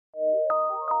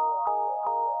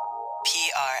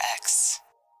KRX.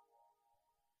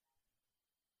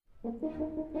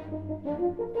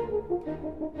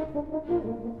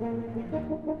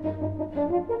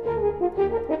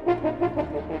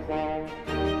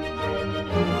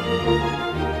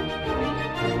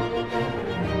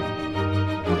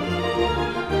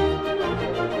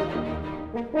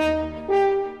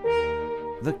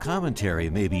 The commentary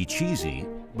may be cheesy,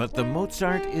 but the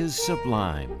Mozart is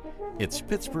sublime. It's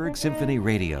Pittsburgh Symphony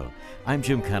Radio. I'm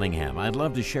Jim Cunningham. I'd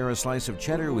love to share a slice of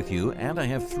cheddar with you, and I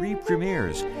have 3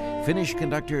 premieres. Finnish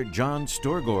conductor John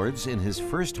Storgaards in his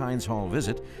first Heinz Hall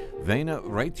visit, Väinö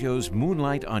Raitio's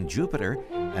Moonlight on Jupiter,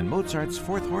 and Mozart's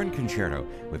Fourth Horn Concerto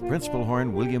with Principal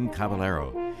Horn William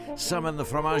Caballero. Summon the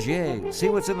fromagier, see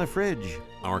what's in the fridge.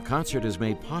 Our concert is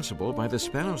made possible by the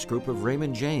Spanos Group of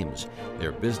Raymond James.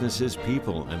 Their business is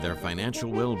people and their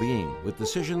financial well-being, with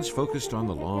decisions focused on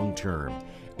the long term.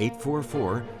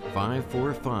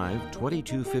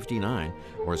 844-545-2259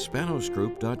 or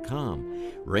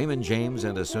spanosgroup.com. Raymond James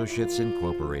and Associates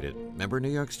Incorporated. Member New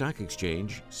York Stock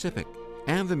Exchange, SIPC.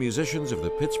 And the musicians of the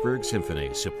Pittsburgh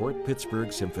Symphony support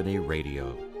Pittsburgh Symphony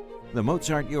Radio. The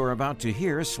Mozart you're about to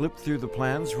hear slipped through the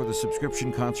plans for the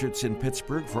subscription concerts in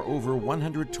Pittsburgh for over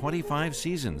 125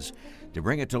 seasons. To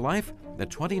bring it to life, the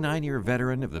 29-year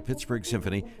veteran of the Pittsburgh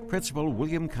Symphony, Principal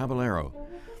William Caballero.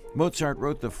 Mozart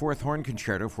wrote the Fourth Horn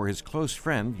Concerto for his close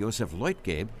friend Joseph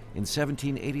Leutgeb in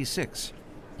 1786.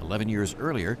 11 years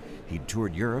earlier, he'd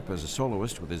toured Europe as a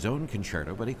soloist with his own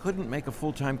concerto, but he couldn't make a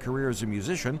full-time career as a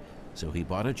musician, so he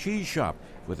bought a cheese shop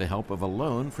with the help of a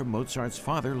loan from Mozart's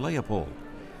father, Leopold.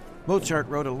 Mozart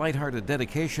wrote a lighthearted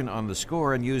dedication on the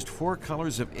score and used 4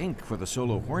 colors of ink for the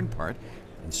solo horn part,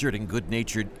 inserting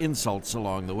good-natured insults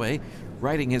along the way,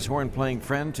 writing his horn-playing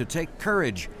friend to take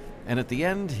courage. And at the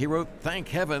end, he wrote, "Thank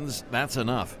heavens, that's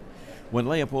enough." When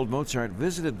Leopold Mozart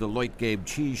visited the Leutgeb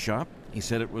cheese shop, he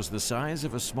said it was the size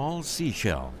of a small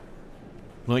seashell.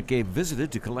 Leutgeb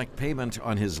visited to collect payment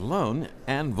on his loan,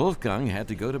 and Wolfgang had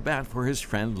to go to bat for his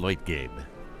friend Leutgeb.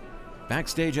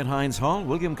 Backstage at Heinz Hall,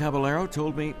 William Caballero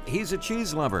told me he's a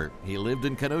cheese lover. He lived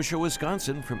in Kenosha,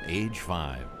 Wisconsin from age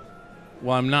 5.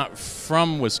 Well, I'm not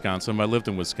from Wisconsin, but I lived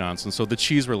in Wisconsin, so the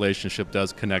cheese relationship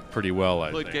does connect pretty well,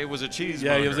 I think. Leutgeb was a cheesemonger.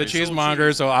 Yeah, he was a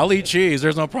cheesemonger, so I'll eat cheese.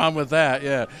 There's no problem with that,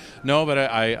 yeah. No, but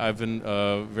I've been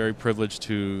very privileged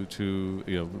to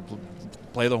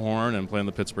play the horn and play in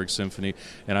the Pittsburgh Symphony,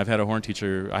 and I have a horn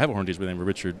teacher by the name of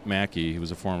Richard Mackey. He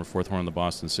was a former fourth horn in the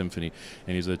Boston Symphony,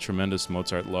 and he's a tremendous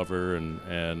Mozart lover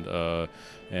and a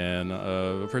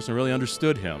person who really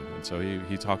understood him, and so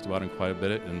he talked about him quite a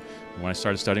bit. And when I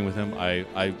started studying with him,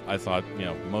 I thought,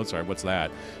 Mozart, what's that?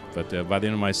 But by the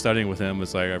end of my studying with him,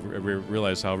 it's like I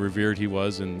realized how revered he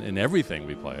was in everything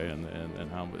we play, and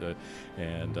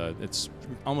it's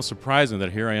almost surprising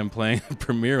that here I am playing a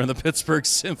premiere in the Pittsburgh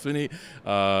Symphony.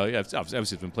 Obviously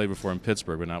it's been played before in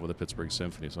Pittsburgh, but not with the Pittsburgh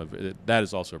Symphony, so that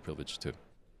is also a privilege too.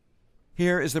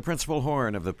 Here is the principal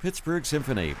horn of the Pittsburgh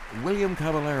Symphony, William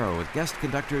Caballero, with guest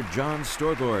conductor John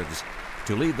Storgaards,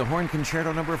 to lead the Horn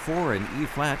Concerto No. 4 in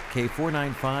E-flat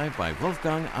K495 by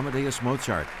Wolfgang Amadeus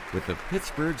Mozart with the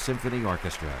Pittsburgh Symphony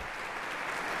Orchestra.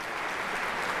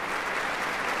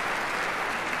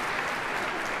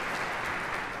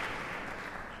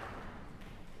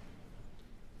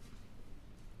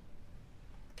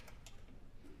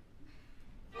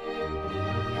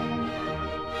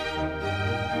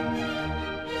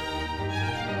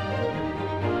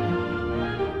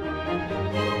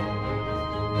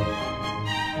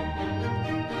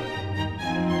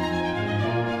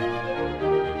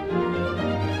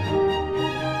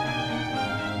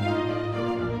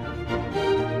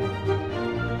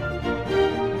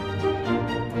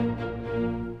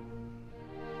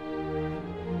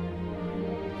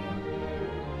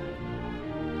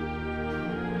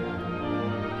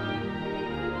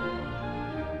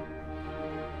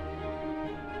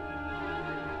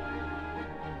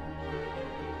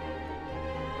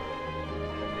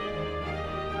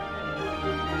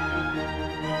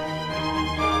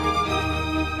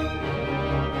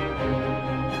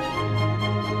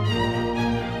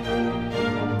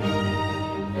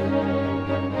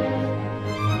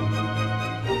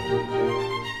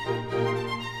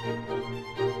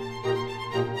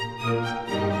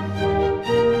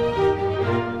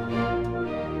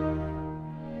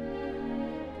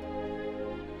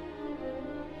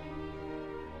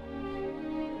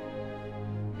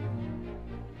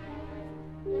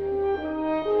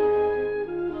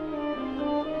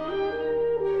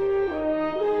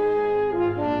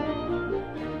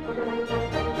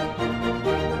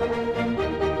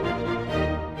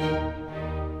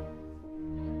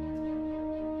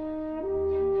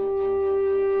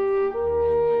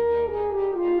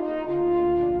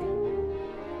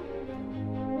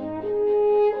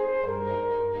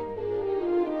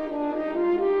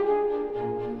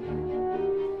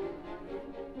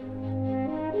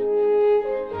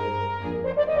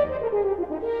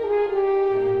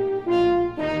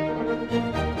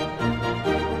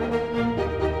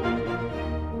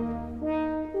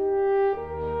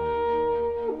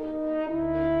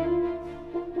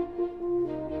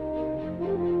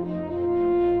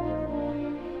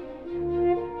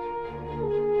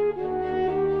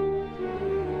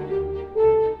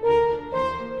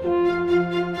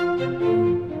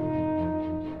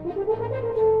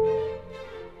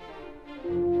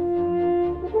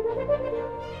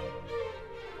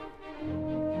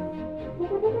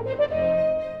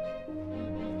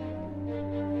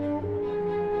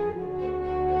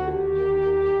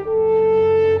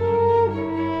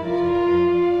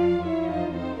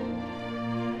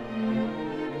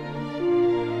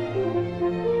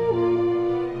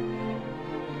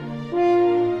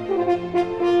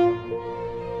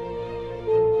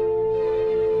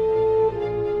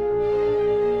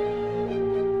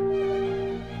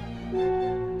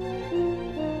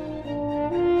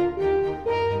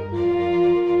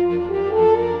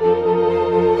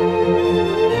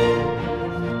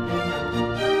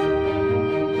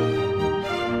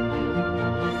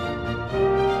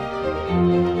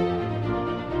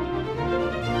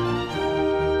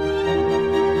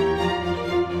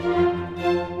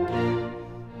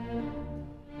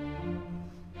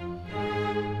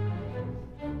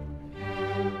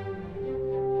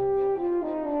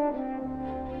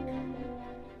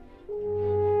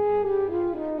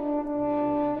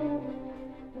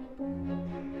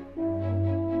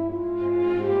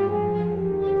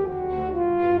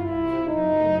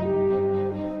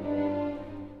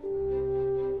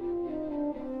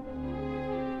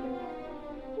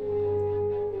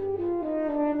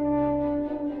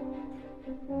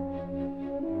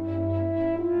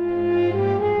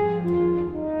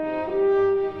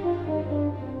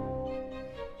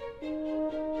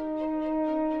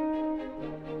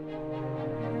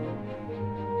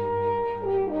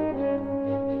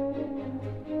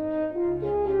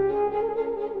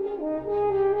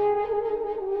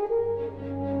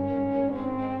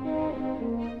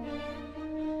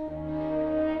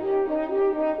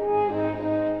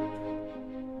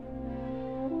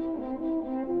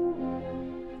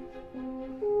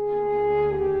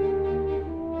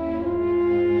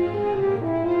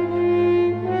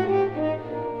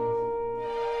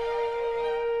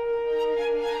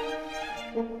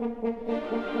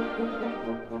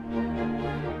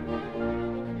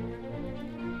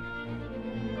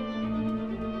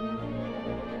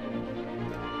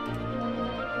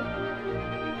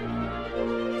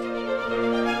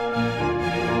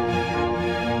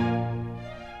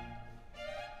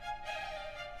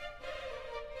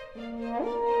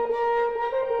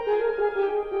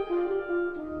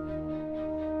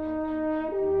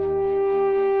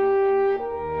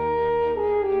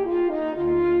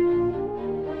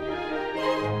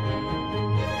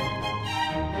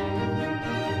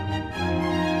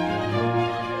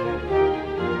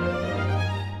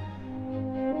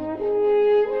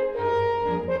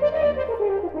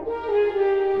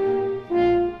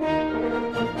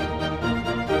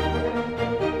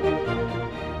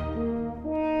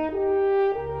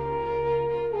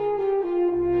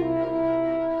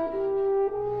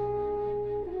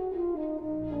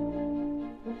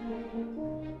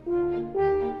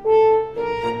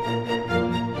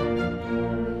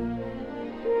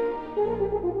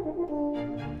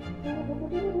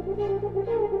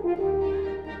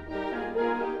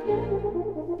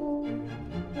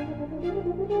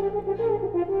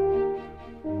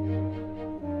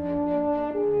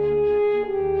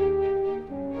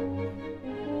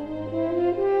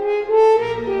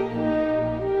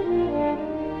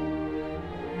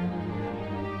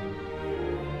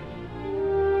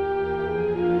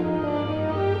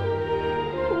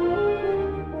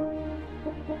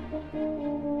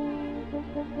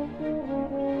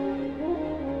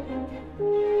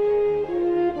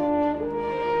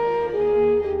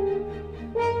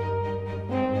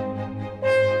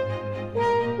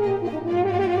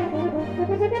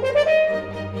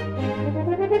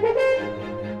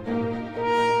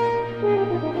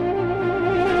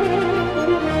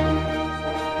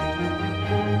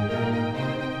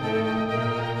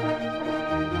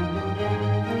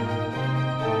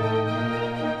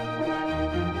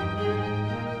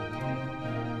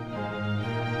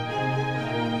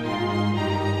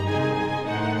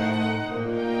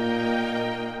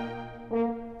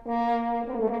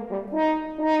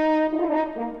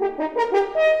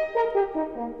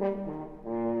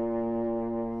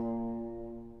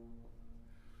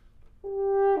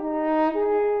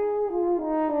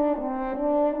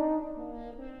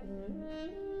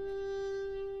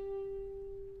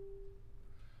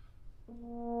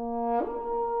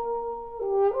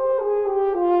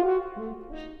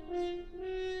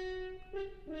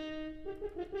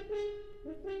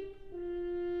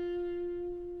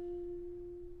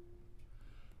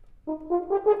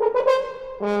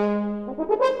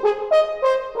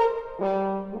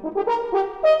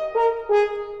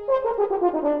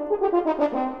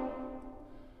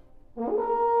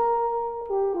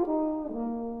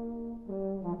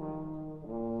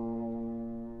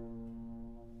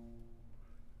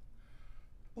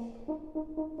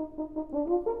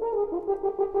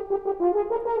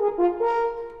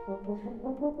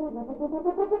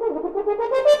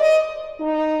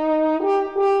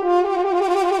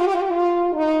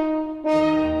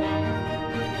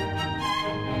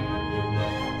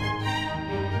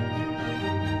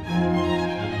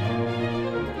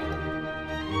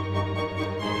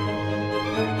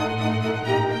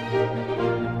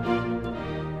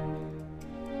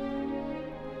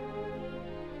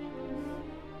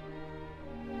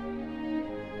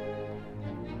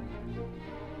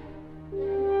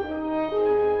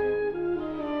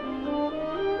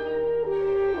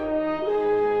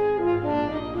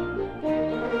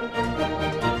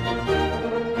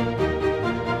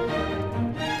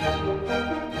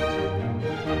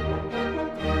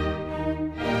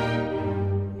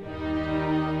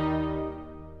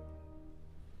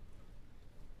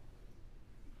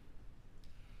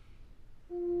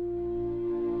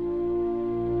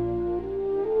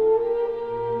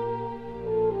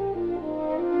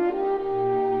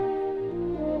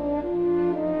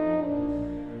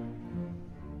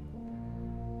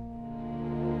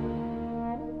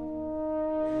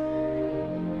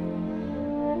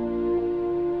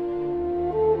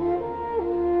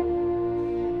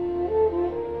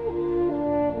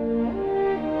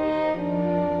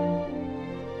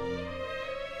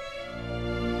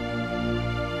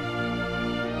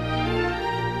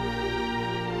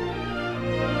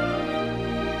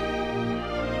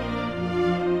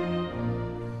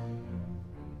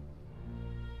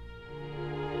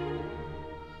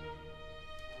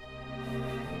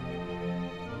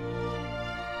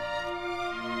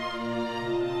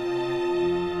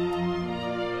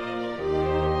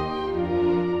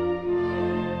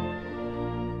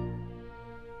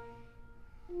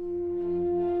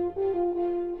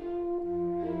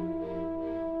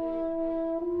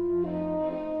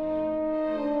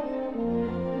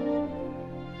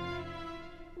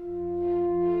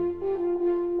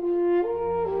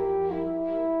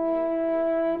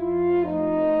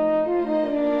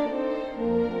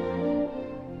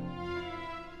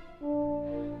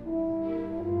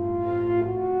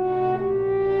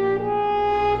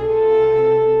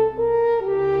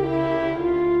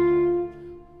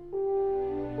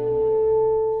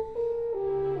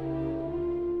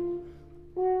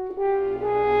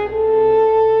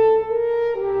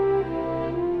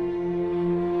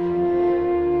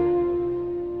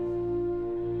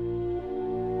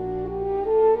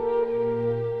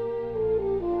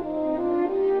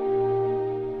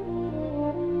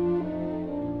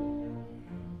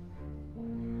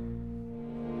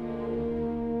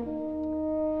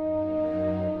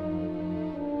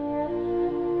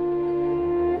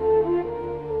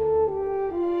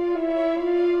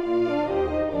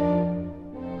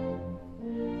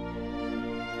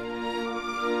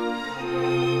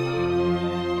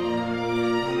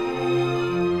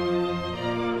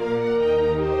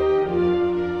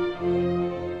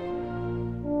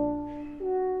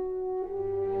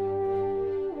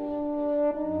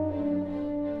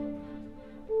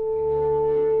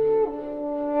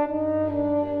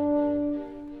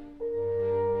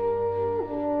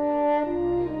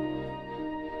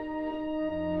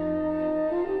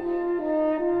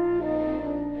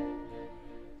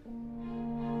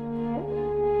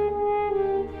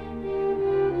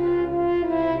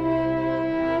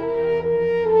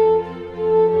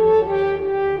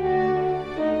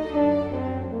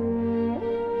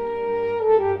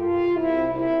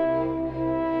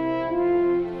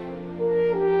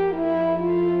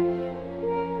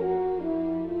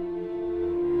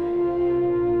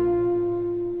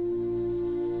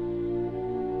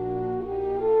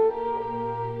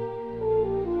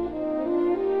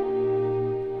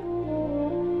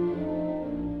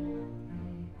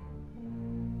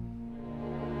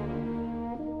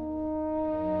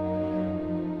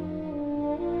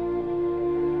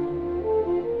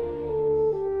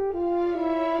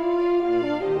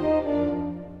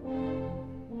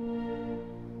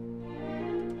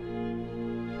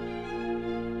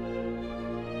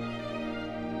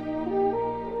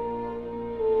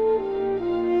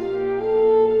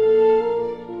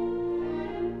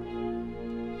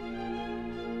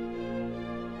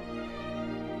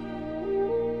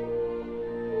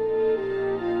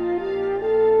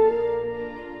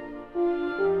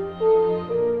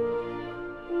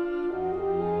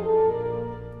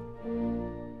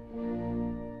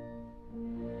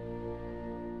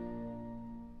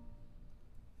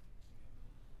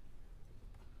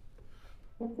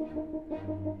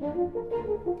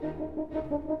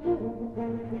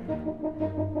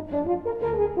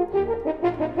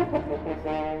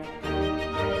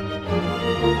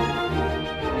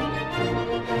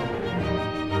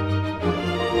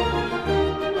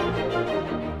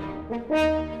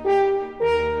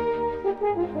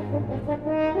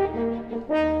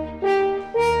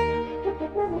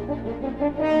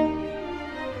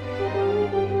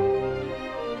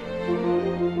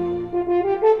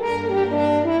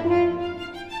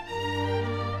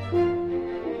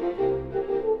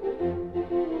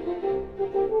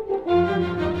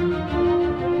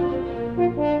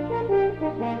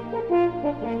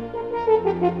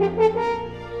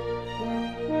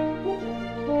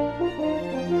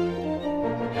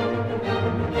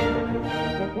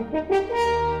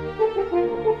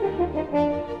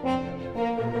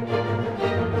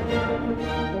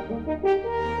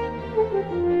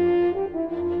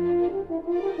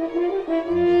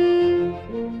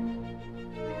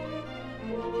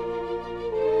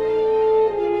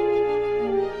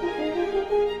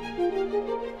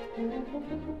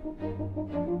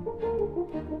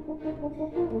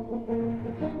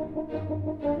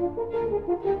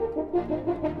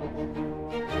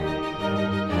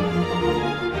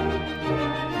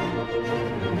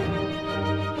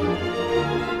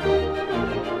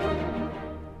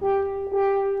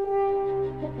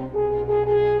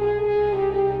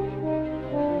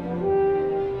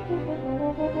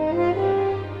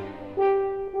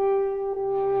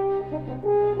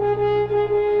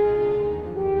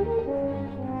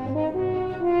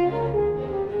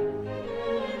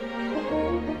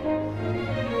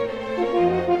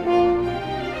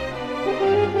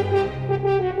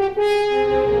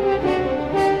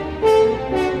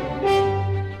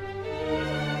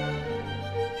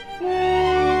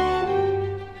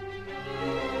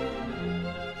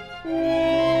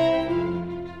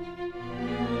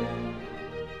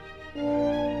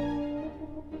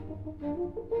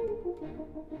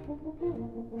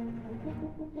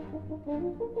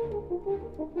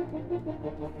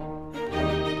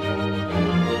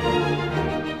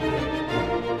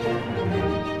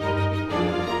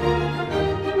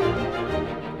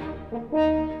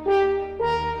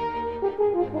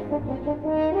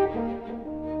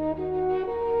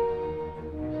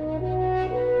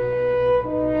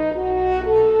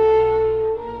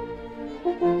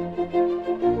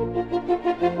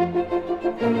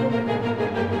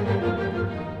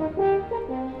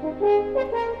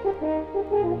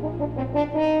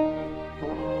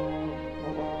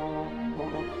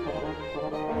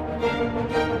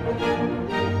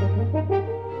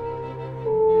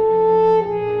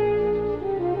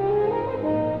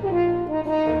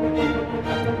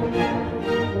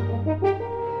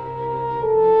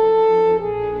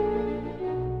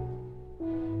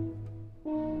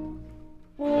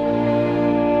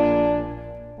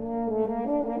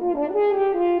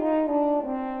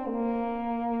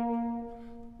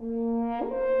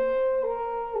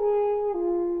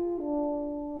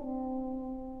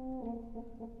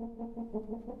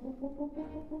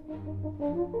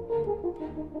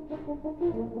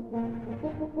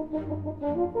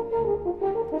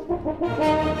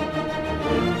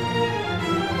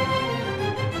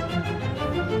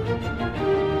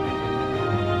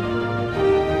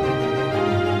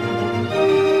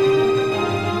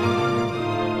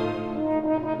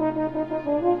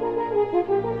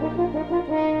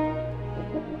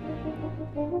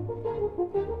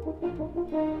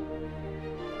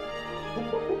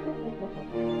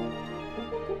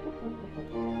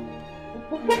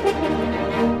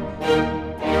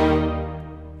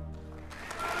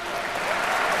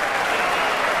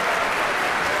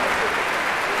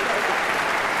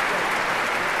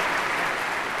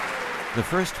 The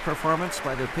first performance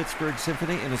by the Pittsburgh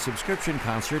Symphony in a subscription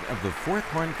concert of the Fourth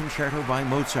Horn Concerto by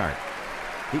Mozart,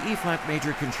 the E-flat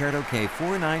Major Concerto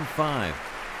K495.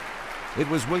 It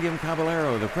was William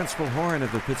Caballero, the principal horn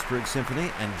of the Pittsburgh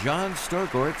Symphony, and John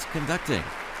Storgaards conducting.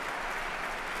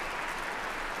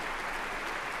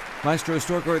 Maestro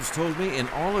Storgaards told me in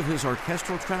all of his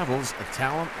orchestral travels, a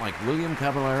talent like William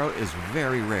Caballero is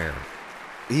very rare.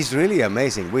 He's really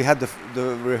amazing. We had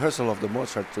the rehearsal of the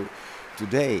Mozart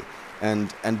today.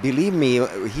 And believe me,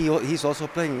 he's also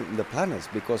playing the planets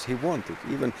because he wanted.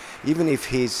 Even if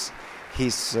he's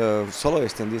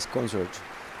soloist in this concert,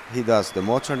 he does the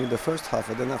Mozart in the first half,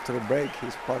 and then after a break,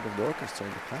 he's part of the orchestra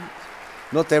in the planets.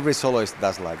 Not every soloist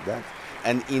does like that.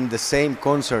 And in the same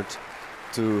concert,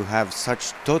 to have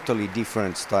such totally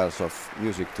different styles of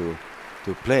music to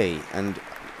play, and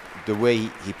the way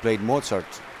he played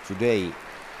Mozart today,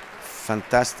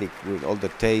 fantastic with all the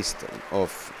taste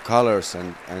of colors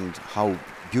and how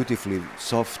beautifully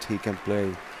soft he can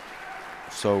play.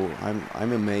 So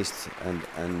I'm amazed,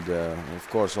 and of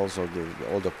course also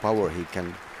all the power he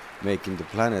can make in the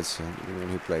planets when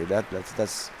he played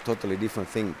that's totally different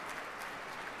thing.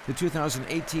 The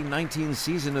 2018-19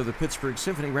 season of the Pittsburgh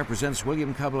Symphony represents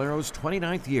William Caballero's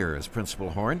 29th year as principal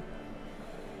horn.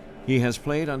 He has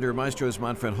played under maestros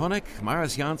Manfred Honeck,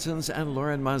 Maris Janssens, and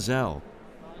Loren Maazel.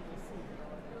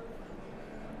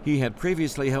 He had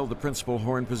previously held the principal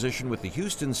horn position with the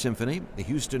Houston Symphony, the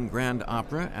Houston Grand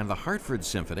Opera, and the Hartford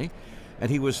Symphony,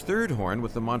 and he was third horn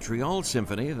with the Montreal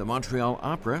Symphony, the Montreal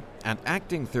Opera, and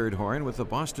acting third horn with the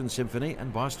Boston Symphony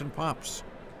and Boston Pops.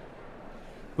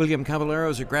 William Caballero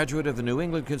is a graduate of the New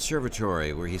England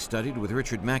Conservatory, where he studied with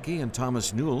Richard Mackey and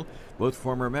Thomas Newell, both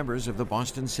former members of the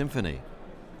Boston Symphony.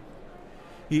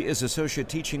 He is Associate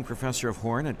Teaching Professor of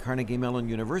Horn at Carnegie Mellon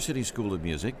University School of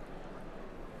Music.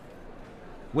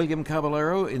 William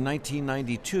Caballero in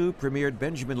 1992 premiered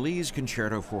Benjamin Lee's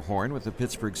Concerto for Horn with the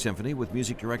Pittsburgh Symphony with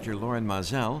music director Loren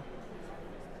Maazel.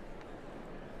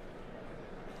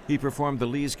 He performed the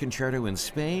Lee's Concerto in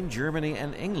Spain, Germany,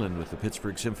 and England with the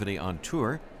Pittsburgh Symphony on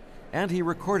tour, and he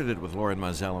recorded it with Loren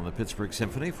Maazel and the Pittsburgh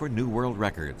Symphony for New World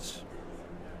Records.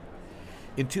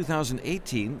 In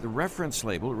 2018, the Reference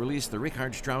label released the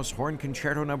Richard Strauss Horn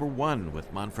Concerto No. 1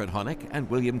 with Manfred Honeck and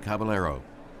William Caballero.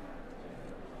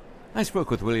 I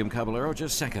spoke with William Caballero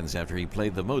just seconds after he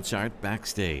played the Mozart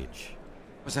backstage.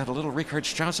 Was that a little Richard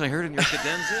Strauss I heard in your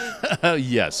cadenza?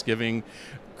 Yes, giving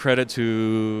credit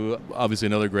to obviously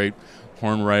another great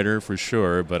horn writer for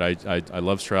sure, but I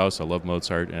love Strauss, I love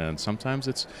Mozart, and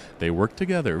sometimes they work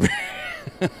together.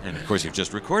 And of course, you've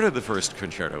just recorded the first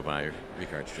concerto by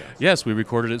Richard Strauss. Yes, we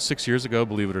recorded it 6 years ago,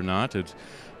 believe it or not.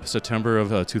 September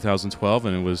of 2012,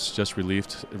 and it was just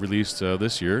released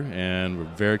this year, and we're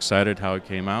very excited how it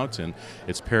came out, and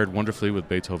it's paired wonderfully with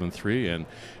Beethoven 3,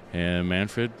 and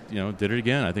Manfred, did it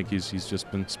again. I think he's just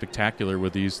been spectacular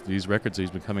with these records that he's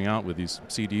been coming out with, these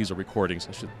CDs or recordings.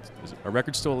 Are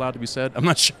records still allowed to be said? I'm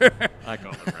not sure. I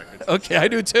call them records. Okay, I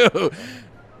do too.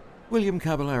 William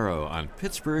Caballero on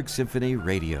Pittsburgh Symphony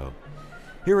Radio.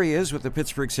 Here he is with the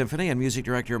Pittsburgh Symphony and music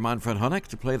director Manfred Honeck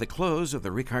to play the close of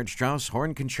the Richard Strauss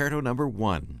Horn Concerto No.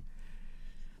 1.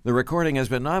 The recording has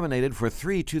been nominated for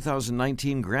 3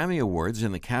 2019 Grammy Awards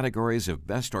in the categories of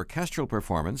Best Orchestral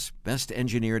Performance, Best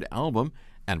Engineered Album,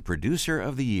 and Producer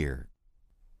of the Year.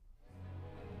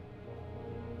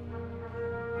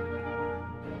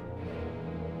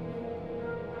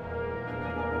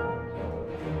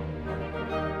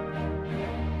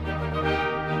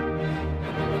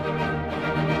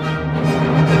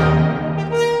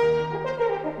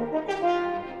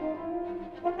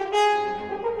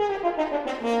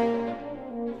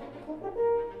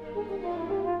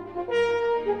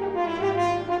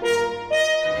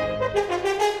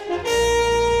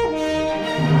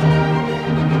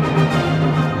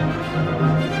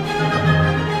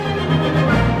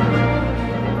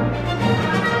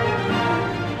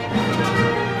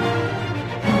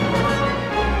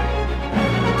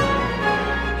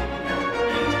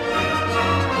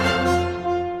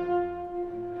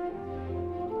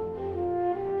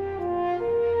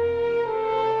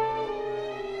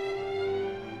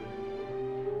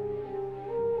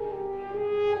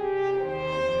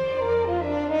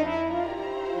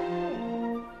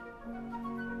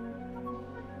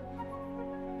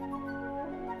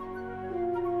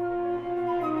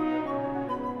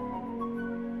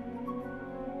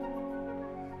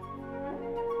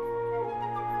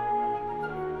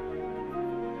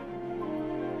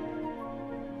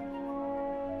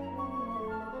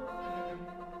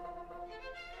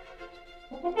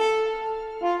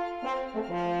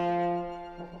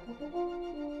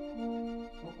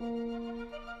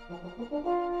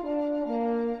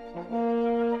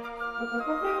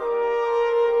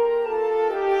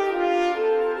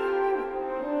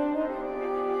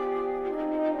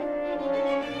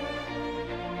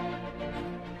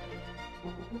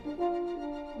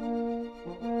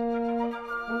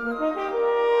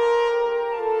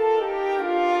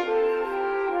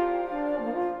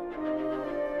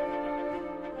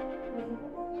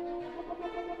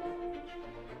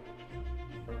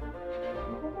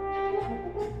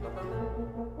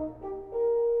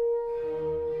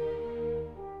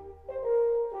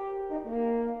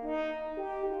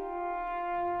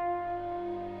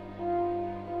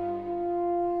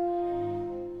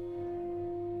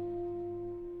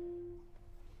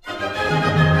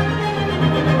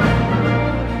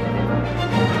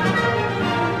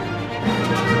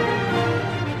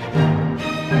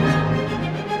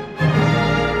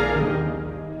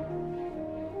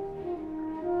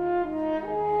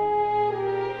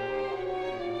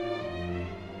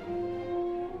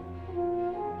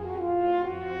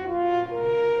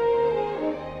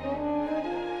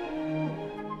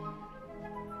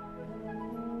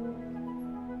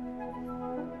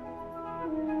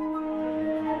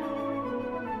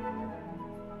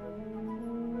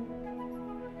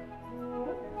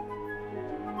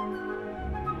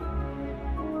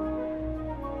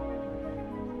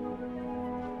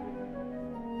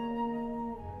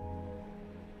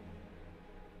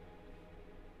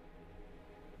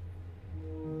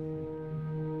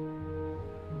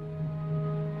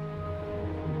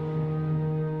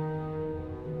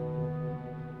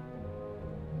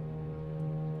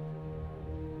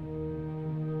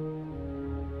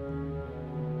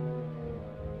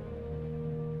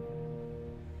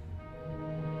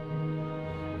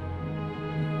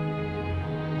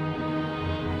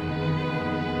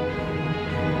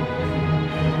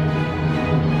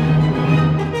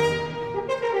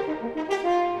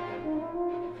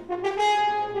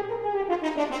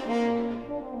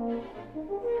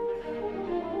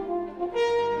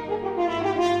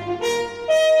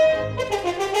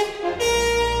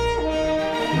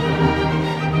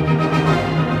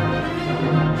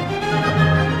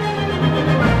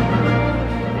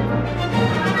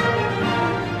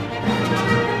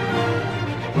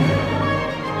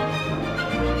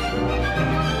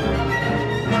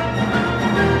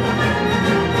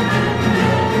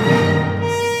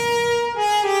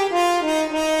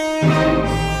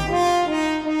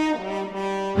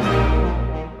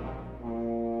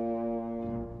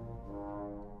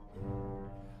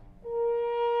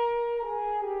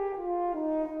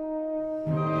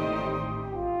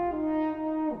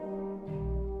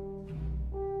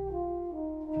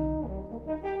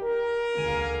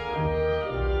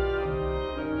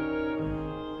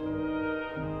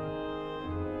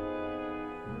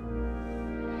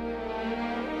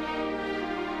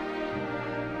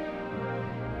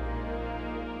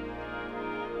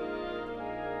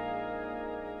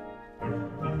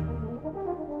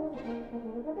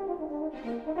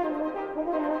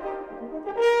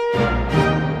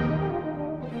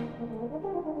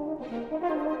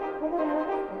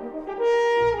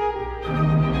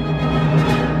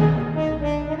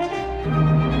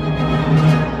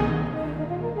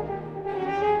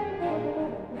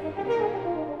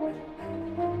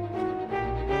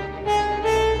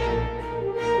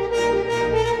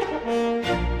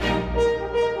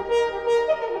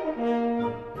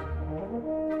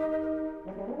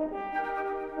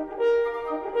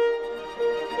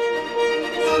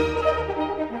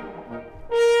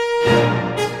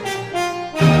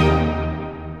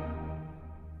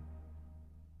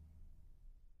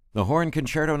 The Horn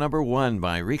Concerto No. 1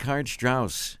 by Richard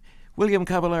Strauss. William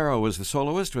Caballero was the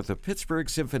soloist with the Pittsburgh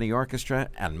Symphony Orchestra,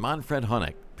 and Manfred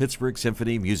Honeck, Pittsburgh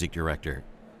Symphony music director.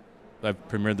 I've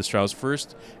premiered the Strauss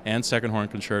first and second horn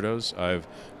concertos. I've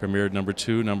premiered number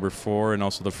 2, number 4, and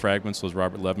also the fragments, those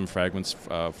Robert Levin fragments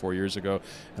 4 years ago,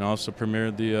 and also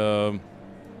premiered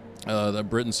the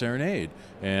Britain Serenade,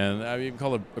 and I mean, you can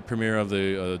call it a premiere of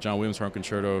the John Williams Horn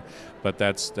Concerto, but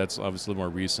that's obviously a little more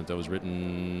recent. That was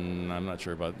written, I'm not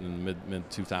sure, about in the mid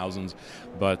 2000s,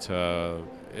 but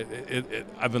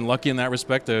I've been lucky in that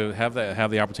respect to have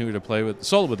the opportunity to play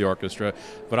solo with the orchestra.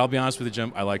 But I'll be honest with you,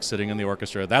 Jim, I like sitting in the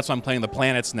orchestra. That's why I'm playing the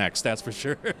planets next. That's for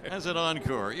sure. As an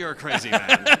encore, you're a crazy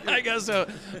man. I guess so.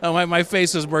 My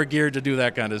face is more geared to do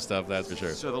that kind of stuff. That's for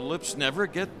sure. So the lips never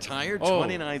get tired.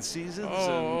 29 seasons,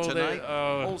 and tonight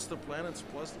holds the planets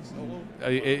plus the solo.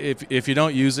 If you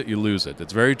don't use it, you lose it.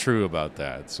 It's very true about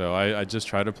that. So I just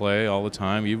try to play all the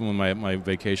time, even when my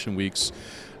vacation weeks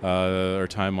or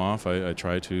time off. I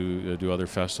try to do other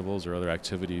festivals or other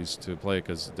activities to play,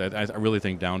 because I really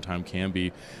think downtime can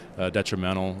be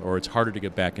detrimental, or it's harder to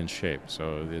get back in shape.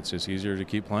 So it's just easier to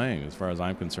keep playing as far as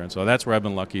I'm concerned. So that's where I've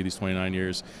been lucky these 29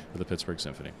 years with the Pittsburgh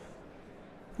Symphony.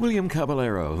 William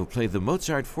Caballero, who played the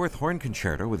Mozart Fourth Horn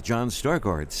Concerto with John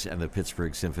Storgaards and the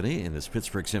Pittsburgh Symphony in this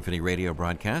Pittsburgh Symphony radio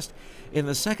broadcast. In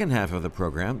the second half of the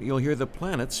program, you'll hear The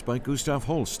Planets by Gustav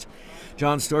Holst.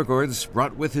 John Storgaards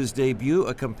brought with his debut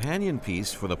a companion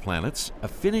piece for The Planets, a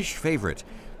Finnish favorite,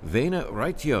 Väinö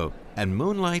Raitio and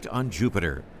Moonlight on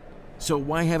Jupiter. So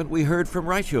why haven't we heard from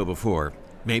Raitio before?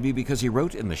 Maybe because he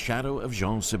wrote in the shadow of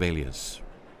Jean Sibelius.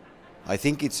 I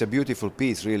think it's a beautiful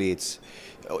piece, really. It's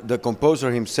the composer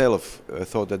himself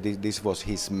thought that this was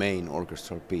his main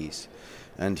orchestral piece.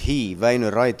 And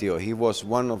Väinö Raitio, he was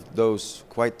one of those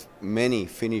quite many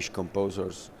Finnish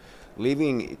composers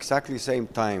living exactly the same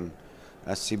time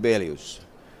as Sibelius,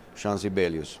 Jean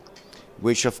Sibelius,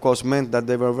 which of course meant that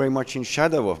they were very much in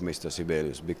shadow of Mr.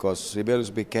 Sibelius, because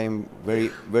Sibelius became very,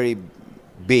 very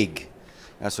big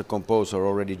as a composer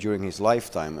already during his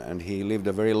lifetime, and he lived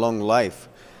a very long life.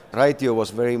 Raitio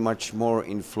was very much more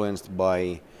influenced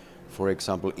by, for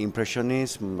example,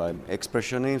 Impressionism, by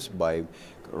Expressionism, by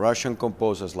Russian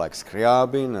composers like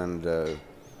Scriabin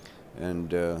and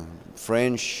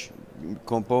French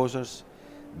composers,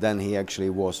 than he actually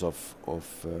was of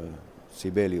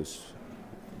Sibelius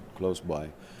close by.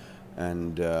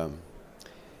 And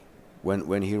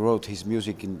when he wrote his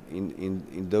music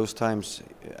in those times,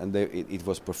 and it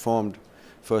was performed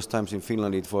first times in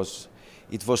Finland, it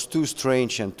was too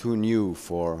strange and too new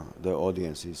for the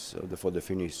audiences, for the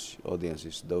Finnish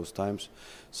audiences those times.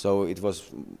 So it was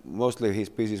mostly his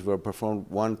pieces were performed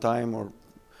one time or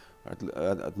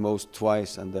at most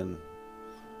twice, and then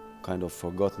kind of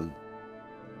forgotten.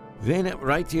 Väinö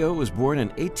Raitio was born in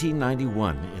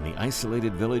 1891 in the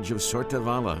isolated village of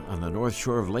Sortavala on the north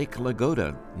shore of Lake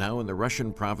Lagoda, now in the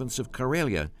Russian province of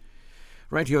Karelia.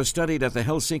 Raitio studied at the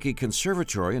Helsinki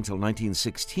Conservatory until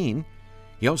 1916.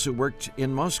 He also worked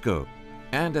in Moscow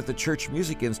and at the Church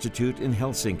Music Institute in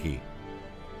Helsinki.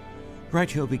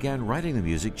 Raitio began writing the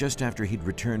music just after he'd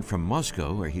returned from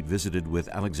Moscow, where he'd visited with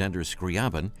Alexander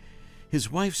Scriabin. His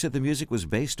wife said the music was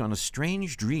based on a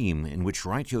strange dream in which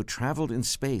Raitio traveled in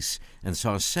space and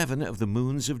saw 7 of the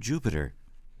moons of Jupiter.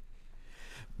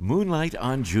 Moonlight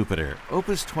on Jupiter,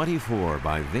 Opus 24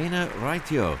 by Väinö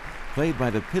Raitio, played by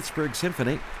the Pittsburgh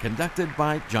Symphony, conducted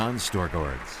by John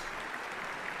Storgaards.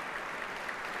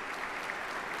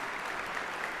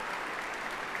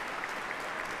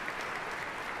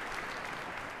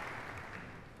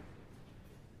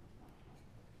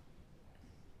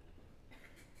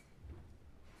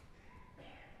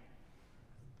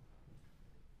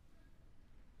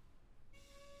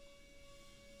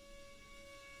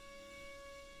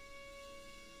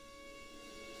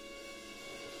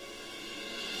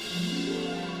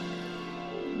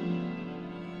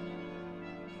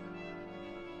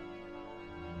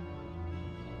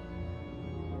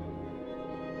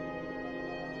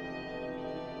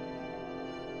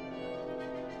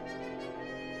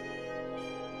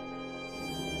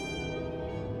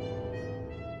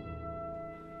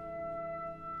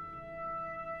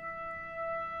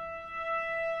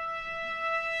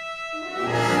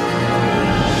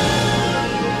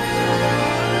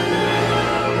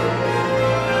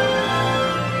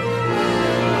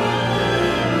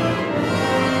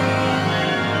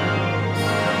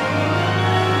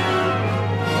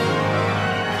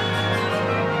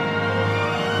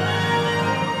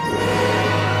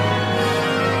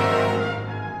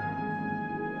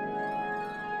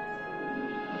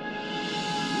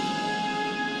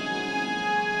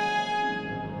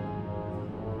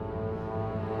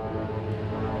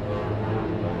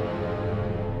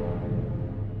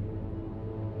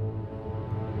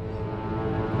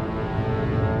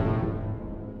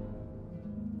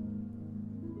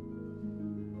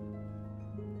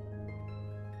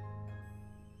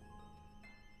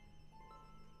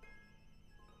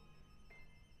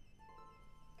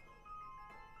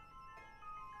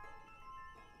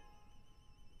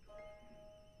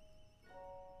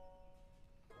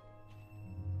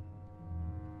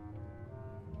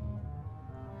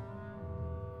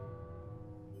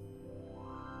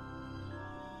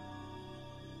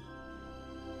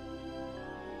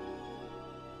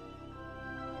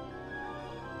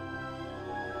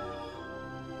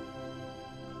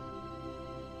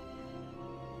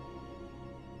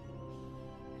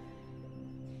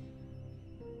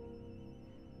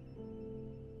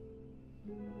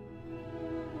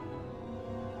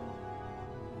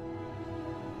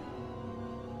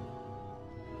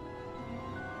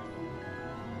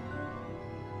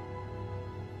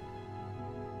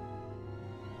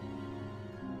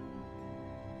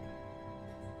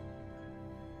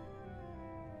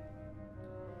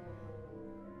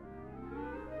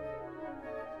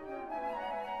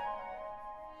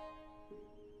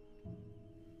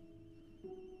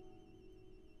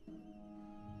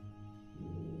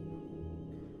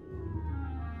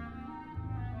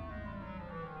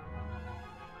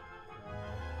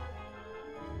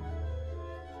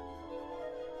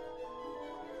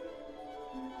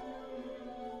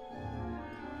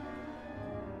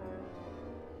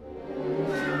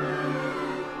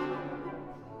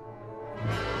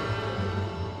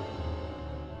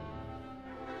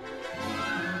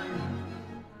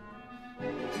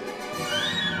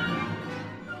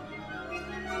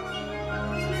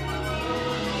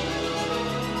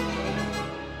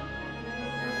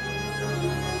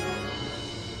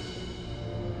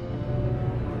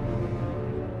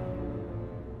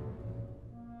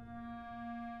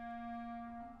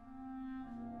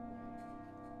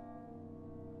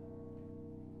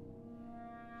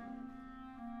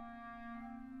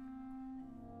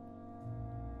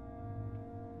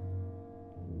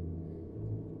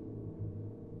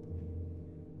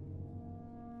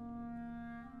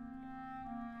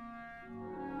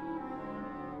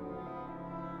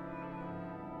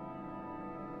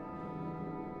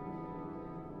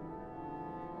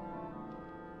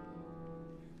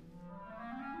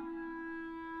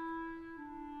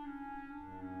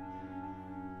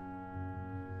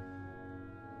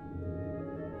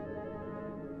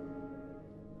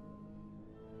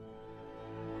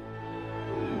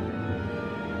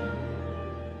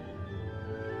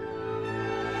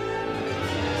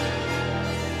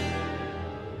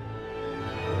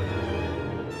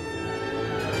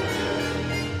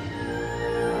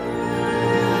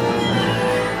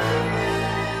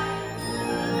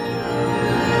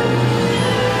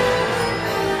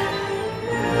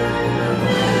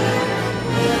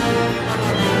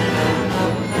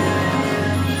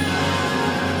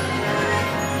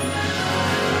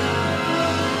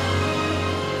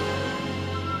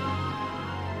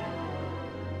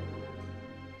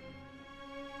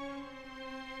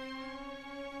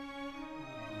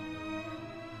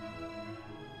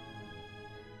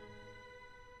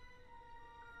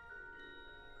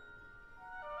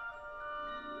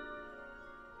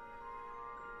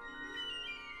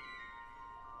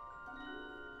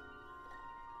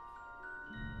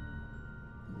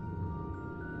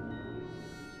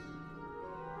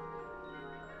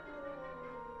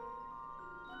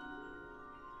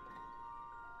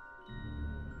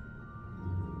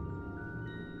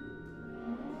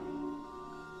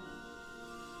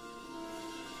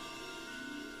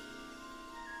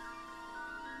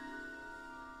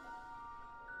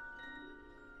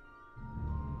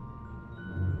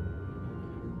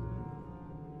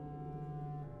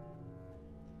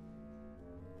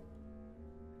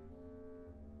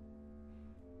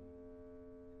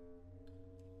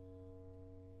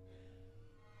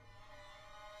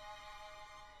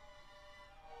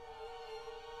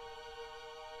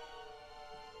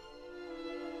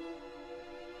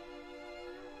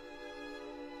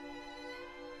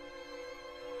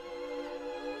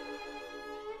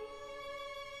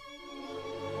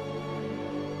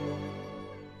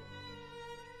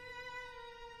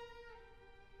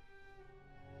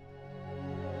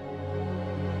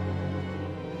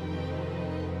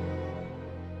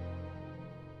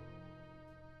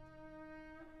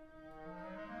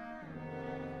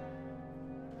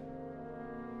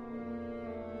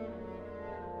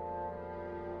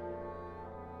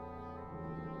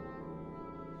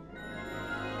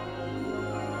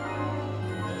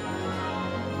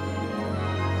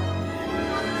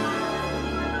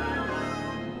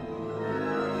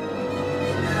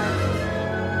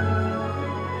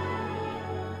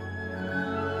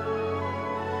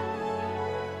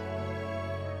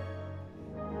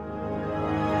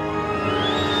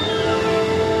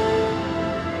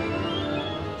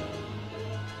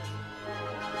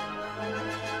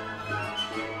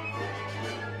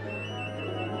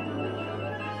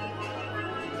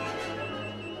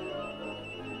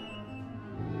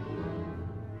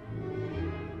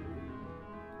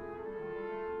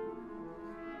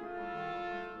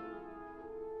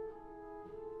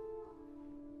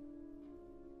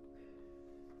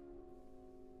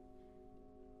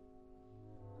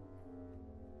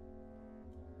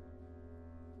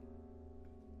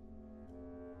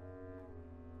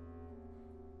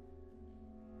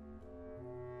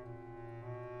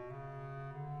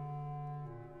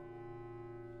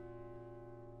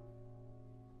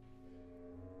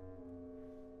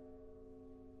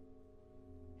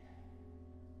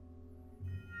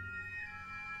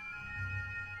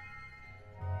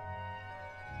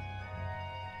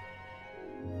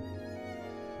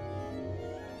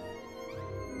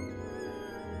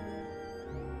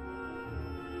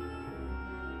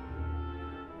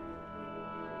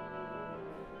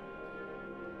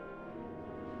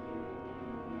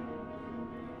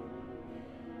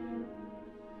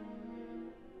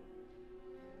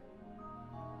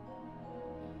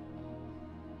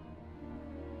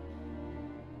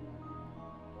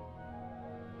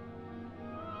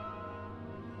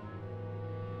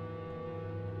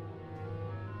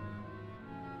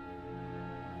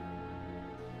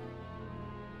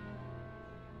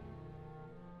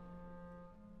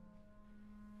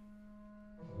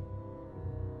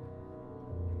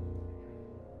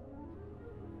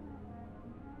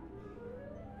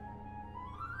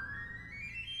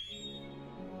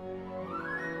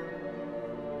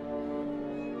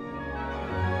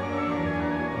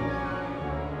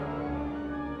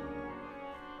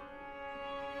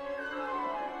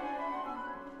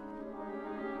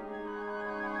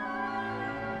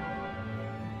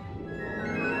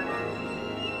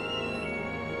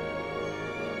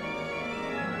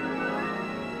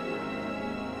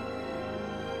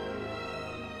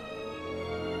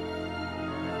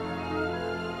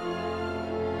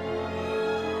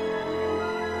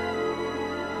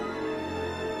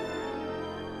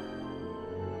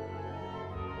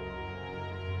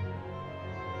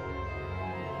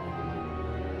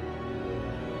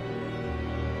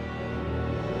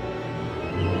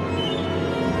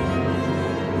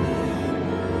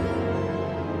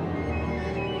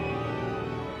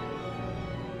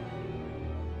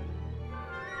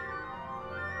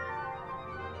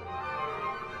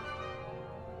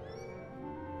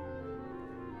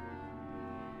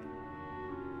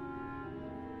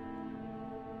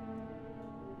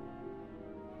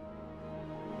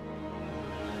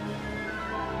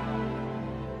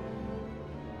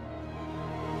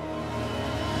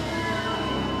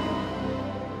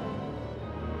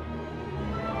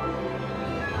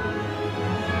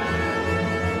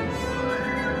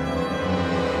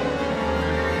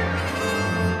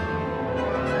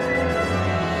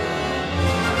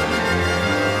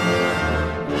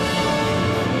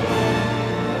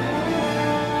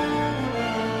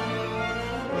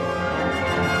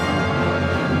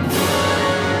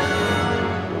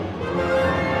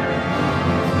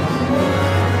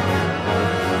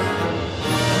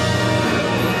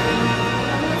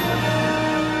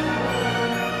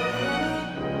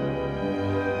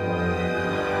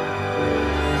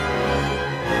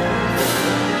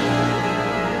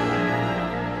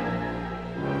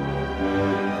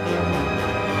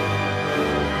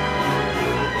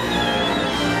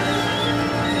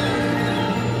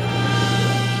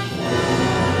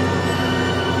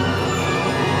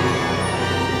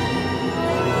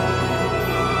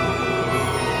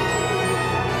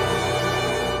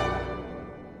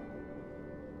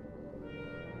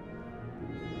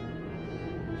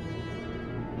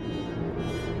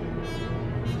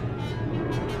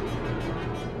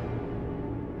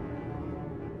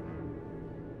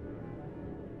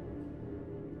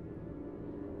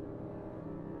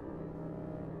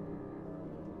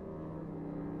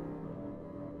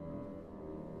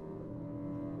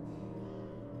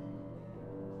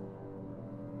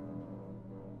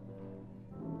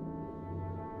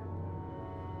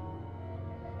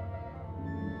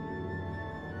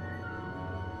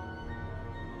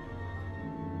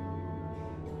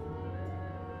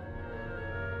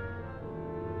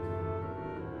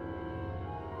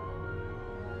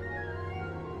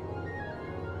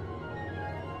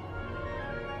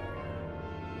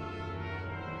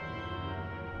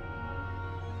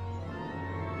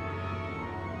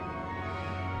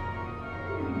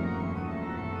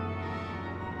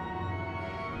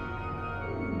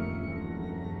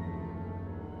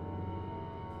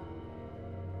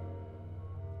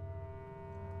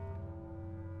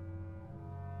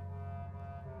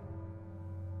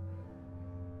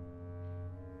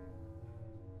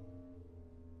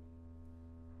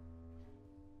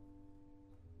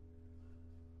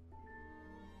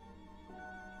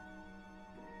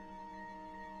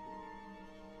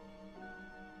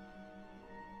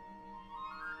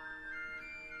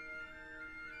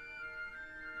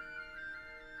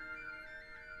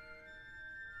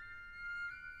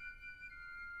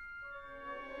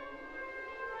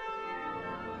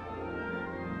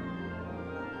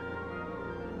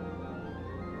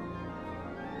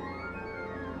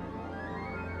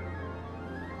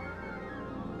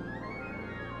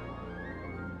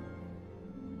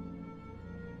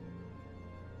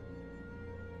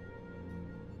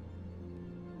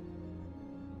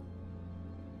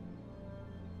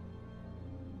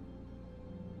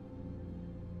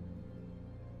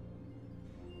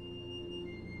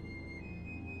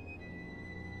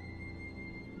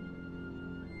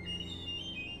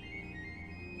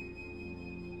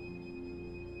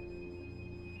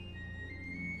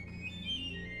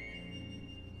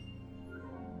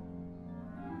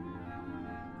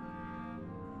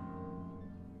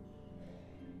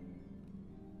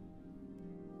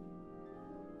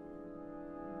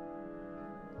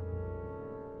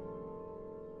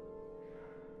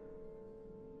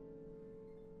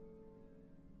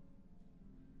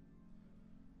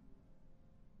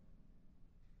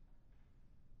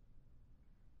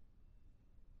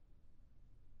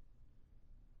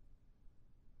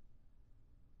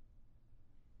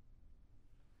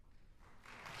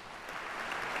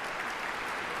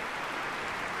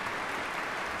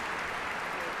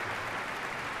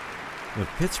 the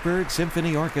Pittsburgh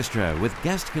Symphony Orchestra with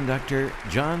guest conductor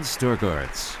John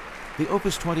Storgaards. The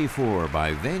Opus 24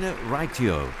 by Väinö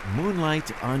Raitio,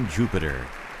 Moonlight on Jupiter.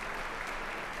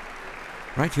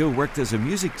 Raitio worked as a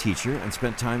music teacher and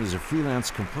spent time as a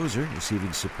freelance composer,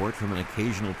 receiving support from an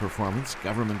occasional performance,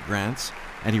 government grants,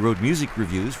 and he wrote music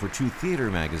reviews for 2 theater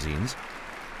magazines.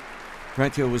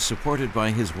 Raitio was supported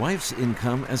by his wife's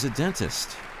income as a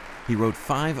dentist. He wrote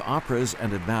 5 operas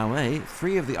and a ballet.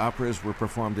 3 of the operas were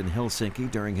performed in Helsinki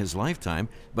during his lifetime,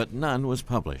 but none was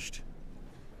published.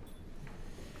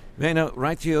 Väinö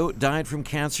Raitio died from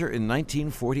cancer in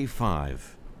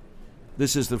 1945.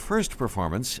 This is the first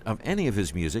performance of any of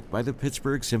his music by the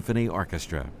Pittsburgh Symphony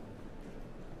Orchestra.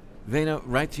 Väinö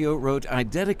Raitio wrote, "I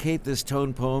dedicate this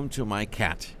tone poem to my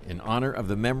cat in honor of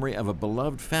the memory of a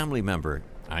beloved family member.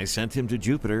 I sent him to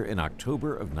Jupiter in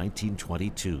October of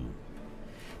 1922.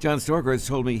 John Storgaards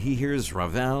told me he hears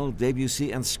Ravel,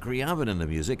 Debussy, and Scriabin in the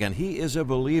music, and he is a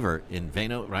believer in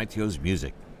Väinö Raitio's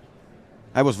music.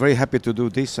 I was very happy to do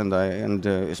this, and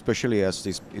especially as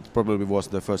it probably was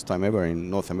the first time ever in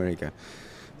North America,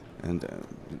 and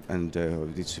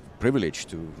it's a privilege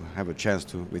to have a chance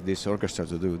to, with this orchestra,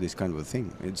 to do this kind of a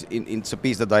thing. It's a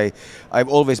piece that I've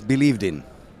always believed in.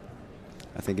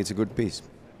 I think it's a good piece.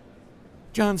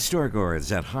 John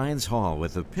Storgaards at Heinz Hall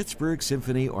with the Pittsburgh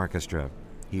Symphony Orchestra.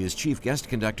 He is chief guest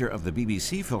conductor of the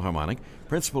BBC Philharmonic,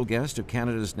 principal guest of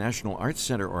Canada's National Arts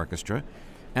Centre Orchestra,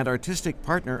 and artistic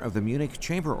partner of the Munich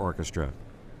Chamber Orchestra.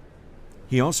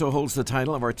 He also holds the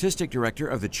title of artistic director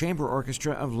of the Chamber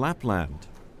Orchestra of Lapland.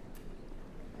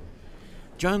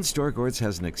 John Storgaards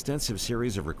has an extensive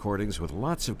series of recordings with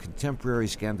lots of contemporary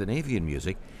Scandinavian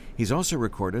music. He's also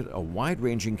recorded a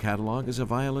wide-ranging catalog as a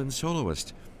violin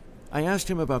soloist. I asked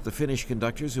him about the Finnish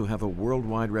conductors who have a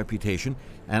worldwide reputation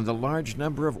and the large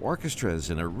number of orchestras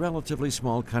in a relatively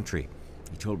small country.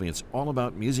 He told me it's all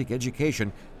about music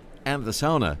education and the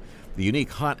sauna, the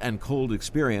unique hot and cold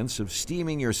experience of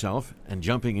steaming yourself and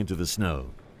jumping into the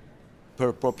snow.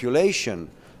 Per population,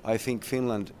 I think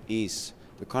Finland is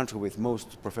the country with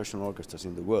most professional orchestras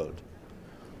in the world.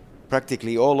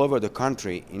 Practically all over the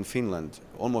country in Finland,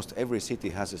 almost every city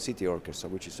has a city orchestra,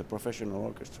 which is a professional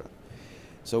orchestra.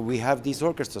 So we have these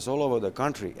orchestras all over the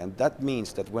country, and that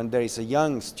means that when there is a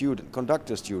young student,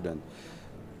 conductor student,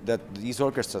 that these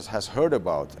orchestras has heard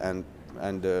about, and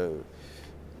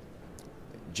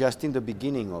just in the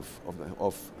beginning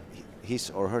of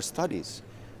his or her studies,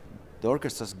 the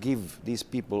orchestras give these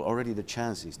people already the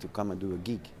chances to come and do a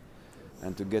gig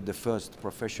and to get the first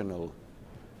professional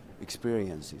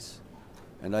experiences.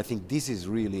 And I think this is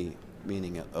really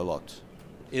meaning a lot.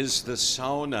 Is the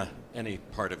sauna any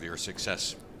part of your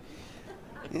success?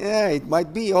 Yeah, it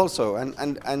might be also,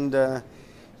 and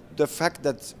the fact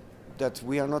that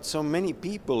we are not so many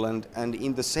people and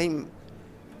in the same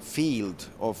field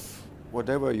of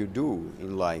whatever you do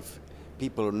in life,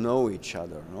 people know each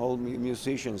other. All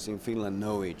musicians in Finland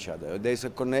know each other. There's a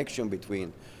connection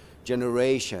between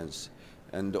generations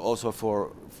and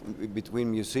also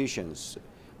between musicians.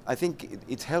 I think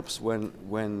it helps when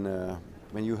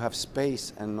you have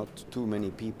space and not too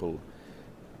many people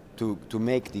to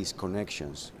make these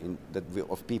connections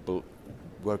of people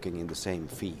working in the same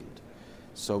field.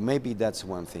 So maybe that's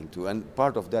one thing too. And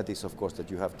part of that is, of course,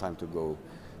 that you have time to go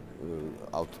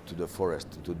out to the forest,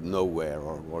 to nowhere,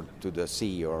 or to the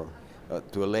sea, or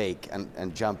to a lake,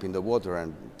 and jump in the water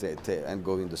and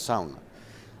go in the sauna.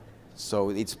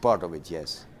 So it's part of it,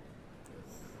 yes.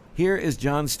 Here is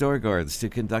John Storgaards to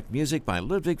conduct music by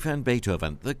Ludwig van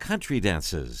Beethoven, The Country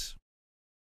Dances.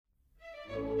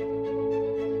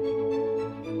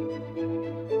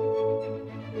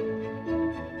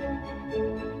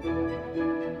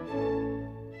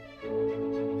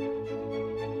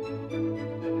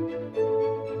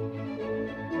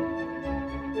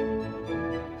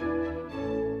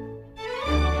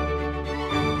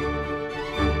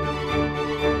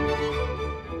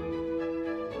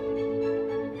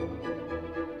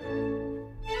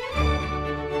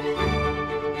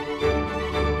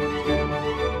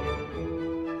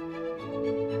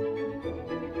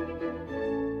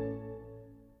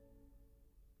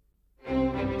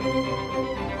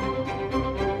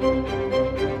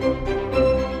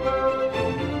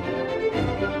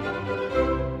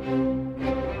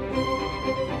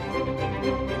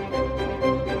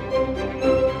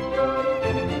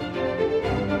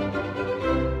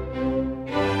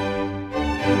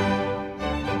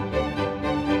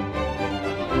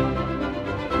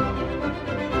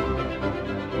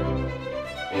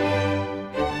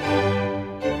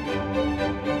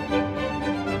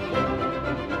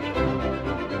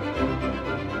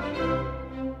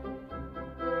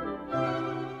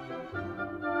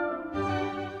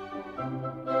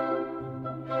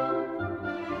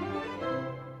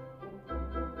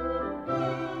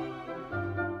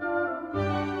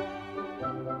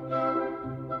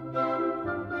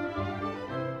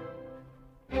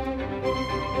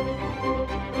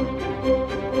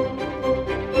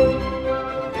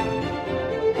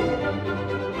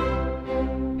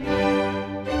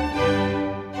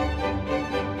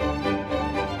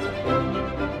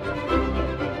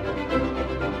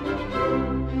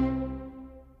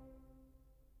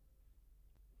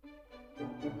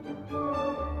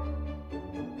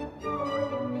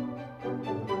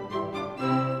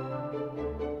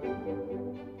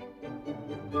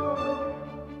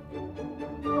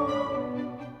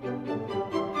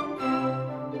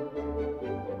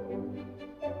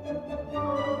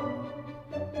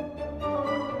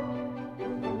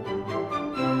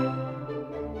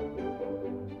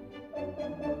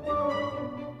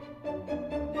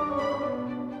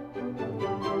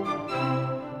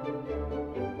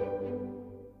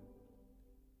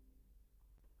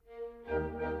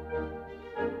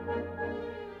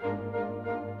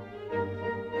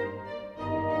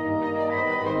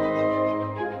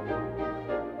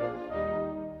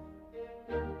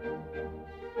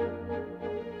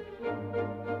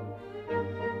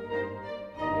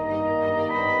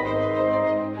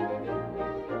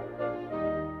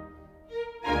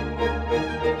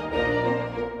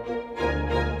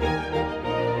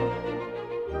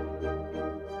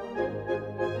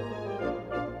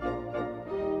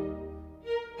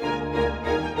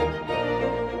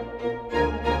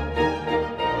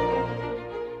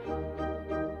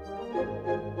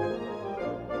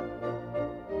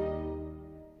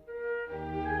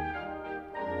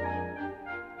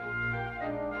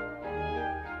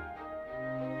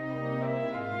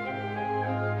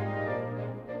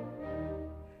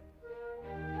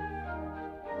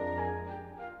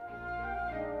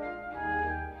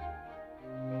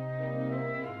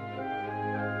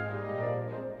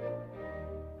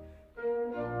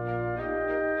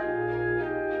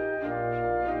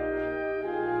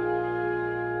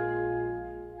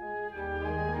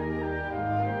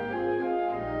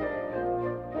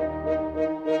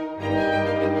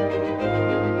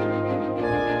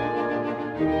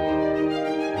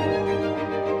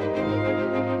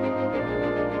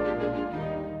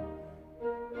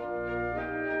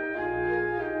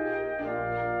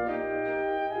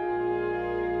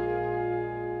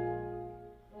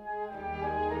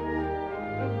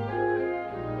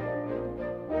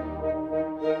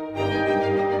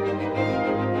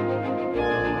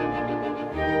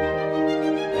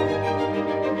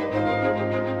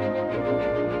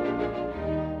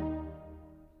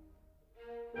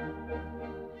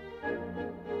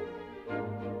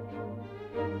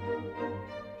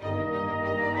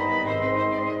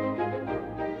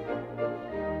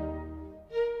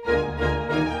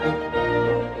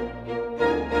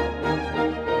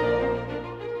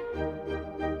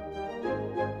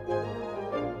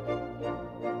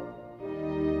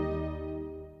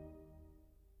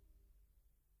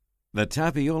 The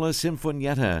Tapiola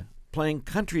Sinfonietta, playing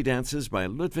country dances by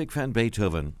Ludwig van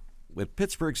Beethoven, with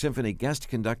Pittsburgh Symphony guest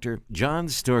conductor John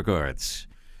Storgaards.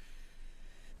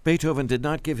 Beethoven did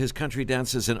not give his country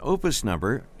dances an opus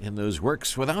number. In those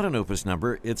works without an opus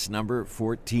number, it's number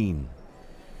 14.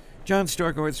 John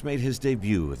Storgaards made his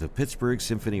debut with the Pittsburgh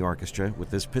Symphony Orchestra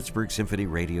with this Pittsburgh Symphony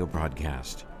radio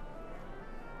broadcast.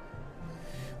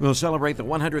 We'll celebrate the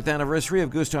 100th anniversary of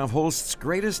Gustav Holst's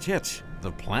greatest hit,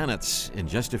 The Planets, in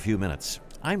just a few minutes.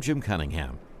 I'm Jim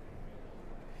Cunningham.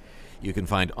 You can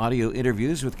find audio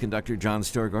interviews with conductor John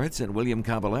Storgaards and William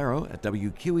Caballero at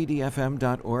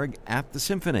wqedfm.org at the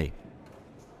Symphony.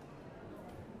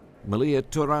 Malia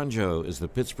Tourangeau is the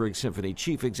Pittsburgh Symphony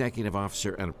Chief Executive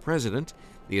Officer and President.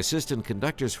 The assistant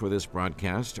conductors for this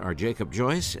broadcast are Jacob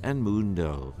Joyce and Moon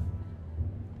Doe.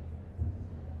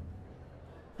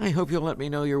 I hope you'll let me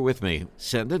know you're with me.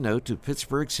 Send a note to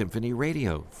Pittsburgh Symphony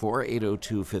Radio,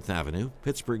 4802 Fifth Avenue,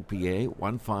 Pittsburgh, PA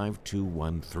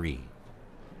 15213.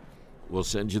 We'll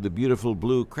send you the beautiful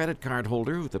blue credit card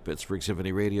holder with the Pittsburgh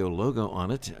Symphony Radio logo on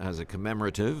it as a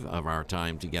commemorative of our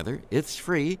time together. It's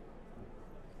free.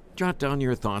 Jot down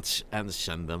your thoughts and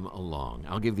send them along.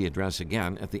 I'll give the address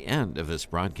again at the end of this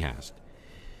broadcast.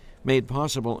 Made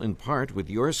possible in part with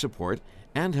your support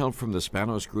and help from the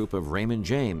Spanos Group of Raymond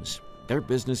James. Their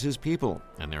business is people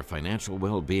and their financial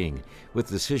well-being, with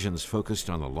decisions focused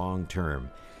on the long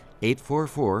term.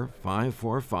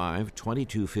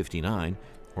 844-545-2259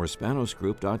 or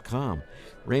spanosgroup.com.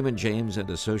 Raymond James and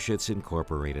Associates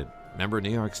Incorporated. Member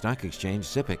New York Stock Exchange,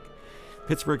 SIPC.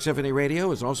 Pittsburgh Symphony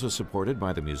Radio is also supported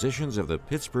by the musicians of the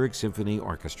Pittsburgh Symphony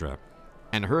Orchestra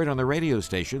and heard on the radio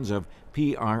stations of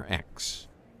PRX.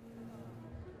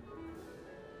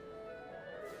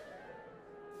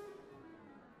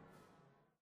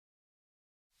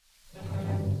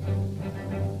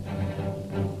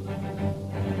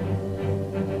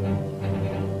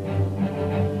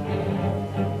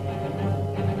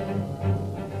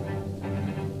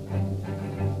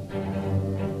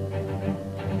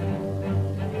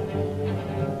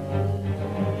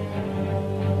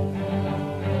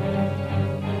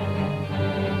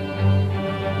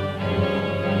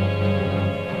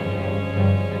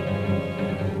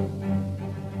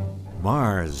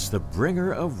 Mars, the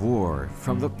Bringer of War,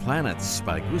 from the Planets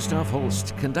by Gustav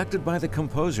Holst, conducted by the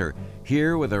composer,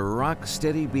 here with a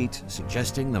rock-steady beat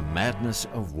suggesting the madness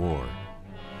of war.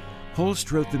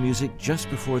 Holst wrote the music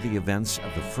just before the events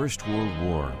of the First World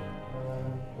War.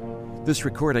 This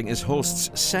recording is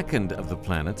Holst's second of the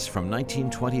Planets from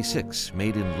 1926,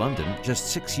 made in London just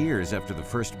 6 years after the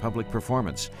first public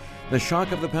performance. The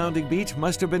shock of the pounding beat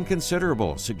must have been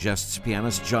considerable, suggests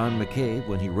pianist John McCabe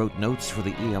when he wrote notes for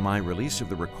the EMI release of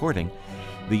the recording.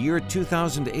 The year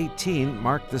 2018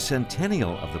 marked the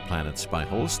centennial of the Planets by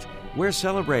Holst. We're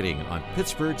celebrating on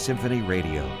Pittsburgh Symphony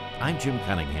Radio. I'm Jim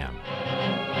Cunningham.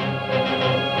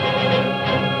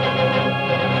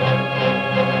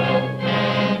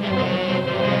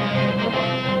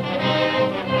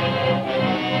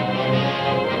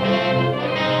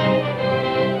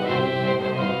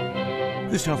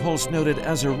 Gustav Holst noted,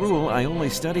 as a rule, I only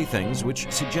study things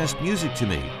which suggest music to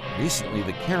me. Recently,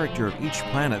 the character of each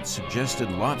planet suggested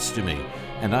lots to me,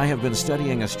 and I have been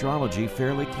studying astrology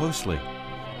fairly closely.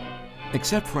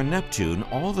 Except for Neptune,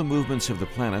 all the movements of the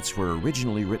planets were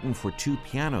originally written for two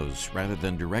pianos rather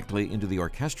than directly into the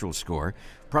orchestral score,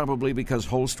 probably because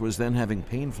Holst was then having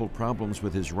painful problems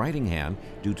with his writing hand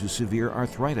due to severe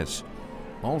arthritis.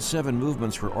 All 7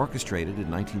 movements were orchestrated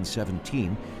in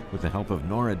 1917 with the help of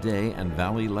Nora Day and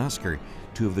Vali Lasker,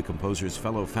 2 of the composer's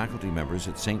fellow faculty members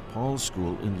at St. Paul's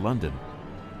School in London.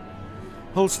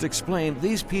 Holst explained,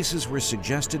 these pieces were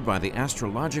suggested by the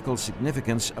astrological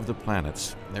significance of the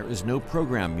planets. There is no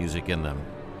program music in them.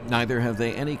 Neither have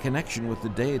they any connection with the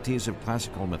deities of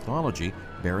classical mythology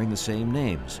bearing the same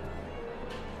names.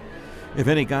 If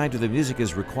any guide to the music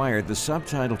is required, the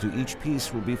subtitle to each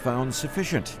piece will be found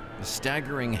sufficient. The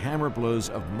staggering hammer blows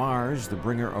of Mars, the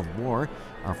bringer of war,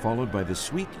 are followed by the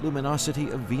sweet luminosity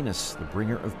of Venus, the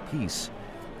bringer of peace.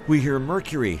 We hear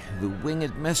Mercury, the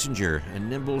winged messenger, and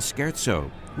nimble scherzo.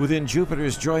 Within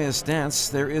Jupiter's joyous dance,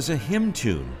 there is a hymn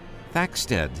tune,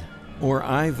 Thacksted, or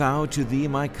I Vow to Thee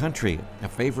My Country, a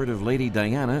favorite of Lady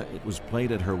Diana. It was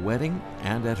played at her wedding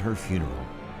and at her funeral.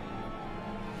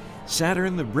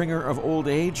 Saturn, the bringer of old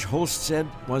age, Holst said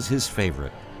was his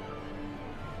favorite.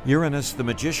 Uranus, the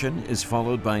magician, is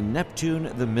followed by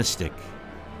Neptune, the mystic,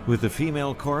 with the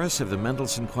female chorus of the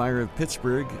Mendelssohn Choir of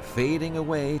Pittsburgh fading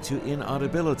away to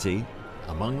inaudibility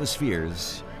among the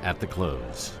spheres at the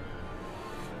close.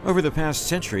 Over the past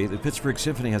century, the Pittsburgh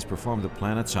Symphony has performed the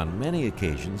planets on many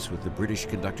occasions, with the British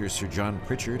conductor Sir John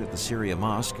Pritchard at the Syria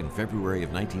Mosque in February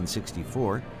of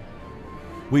 1964.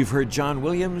 We've heard John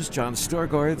Williams, John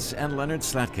Storgaards, and Leonard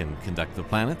Slatkin conduct the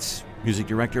planets. Music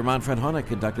director Manfred Hohne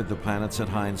conducted the planets at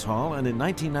Heinz Hall, and in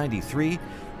 1993,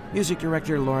 music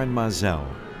director Loren Maazel.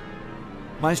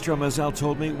 Maestro Maazel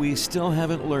told me we still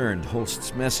haven't learned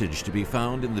Holst's message to be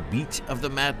found in the beat of the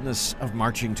madness of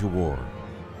marching to war.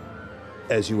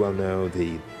 As you well know,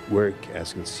 the work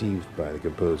as conceived by the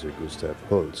composer Gustav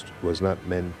Holst was not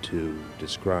meant to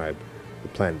describe the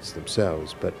planets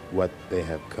themselves, but what they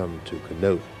have come to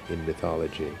connote in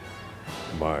mythology,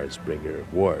 Mars, bringer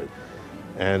of war.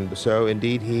 And so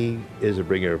indeed he is a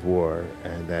bringer of war,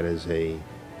 and that is a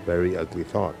very ugly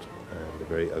thought and a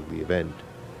very ugly event,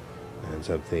 and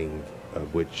something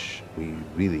of which we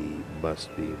really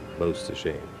must be most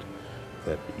ashamed,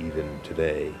 that even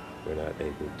today we're not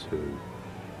able to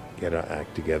get our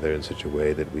act together in such a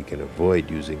way that we can avoid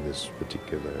using this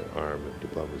particular arm of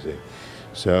diplomacy.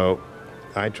 So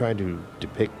I try to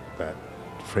depict that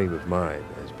frame of mind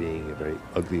as being a very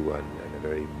ugly one and a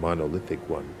very monolithic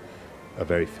one, a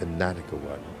very fanatical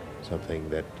one, something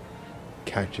that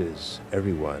catches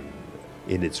everyone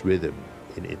in its rhythm,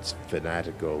 in its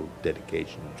fanatical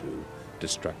dedication to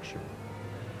destruction,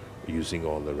 using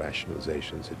all the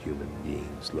rationalizations that human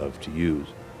beings love to use.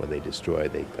 When they destroy,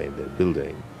 they claim they're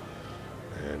building,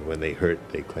 and when they hurt,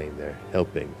 they claim they're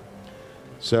helping.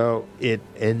 So it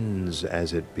ends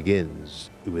as it begins,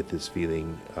 with this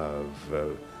feeling of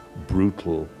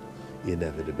brutal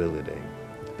inevitability,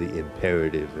 the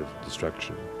imperative of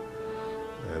destruction.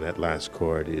 And that last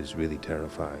chord is really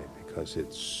terrifying, because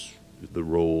it's the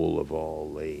role of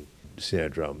all the snare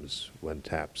drums when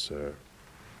taps are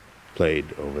played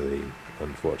over the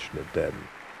unfortunate dead.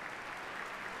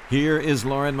 Here is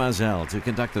Loren Maazel to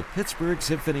conduct the Pittsburgh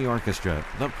Symphony Orchestra,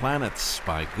 The Planets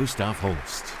by Gustav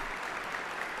Holst.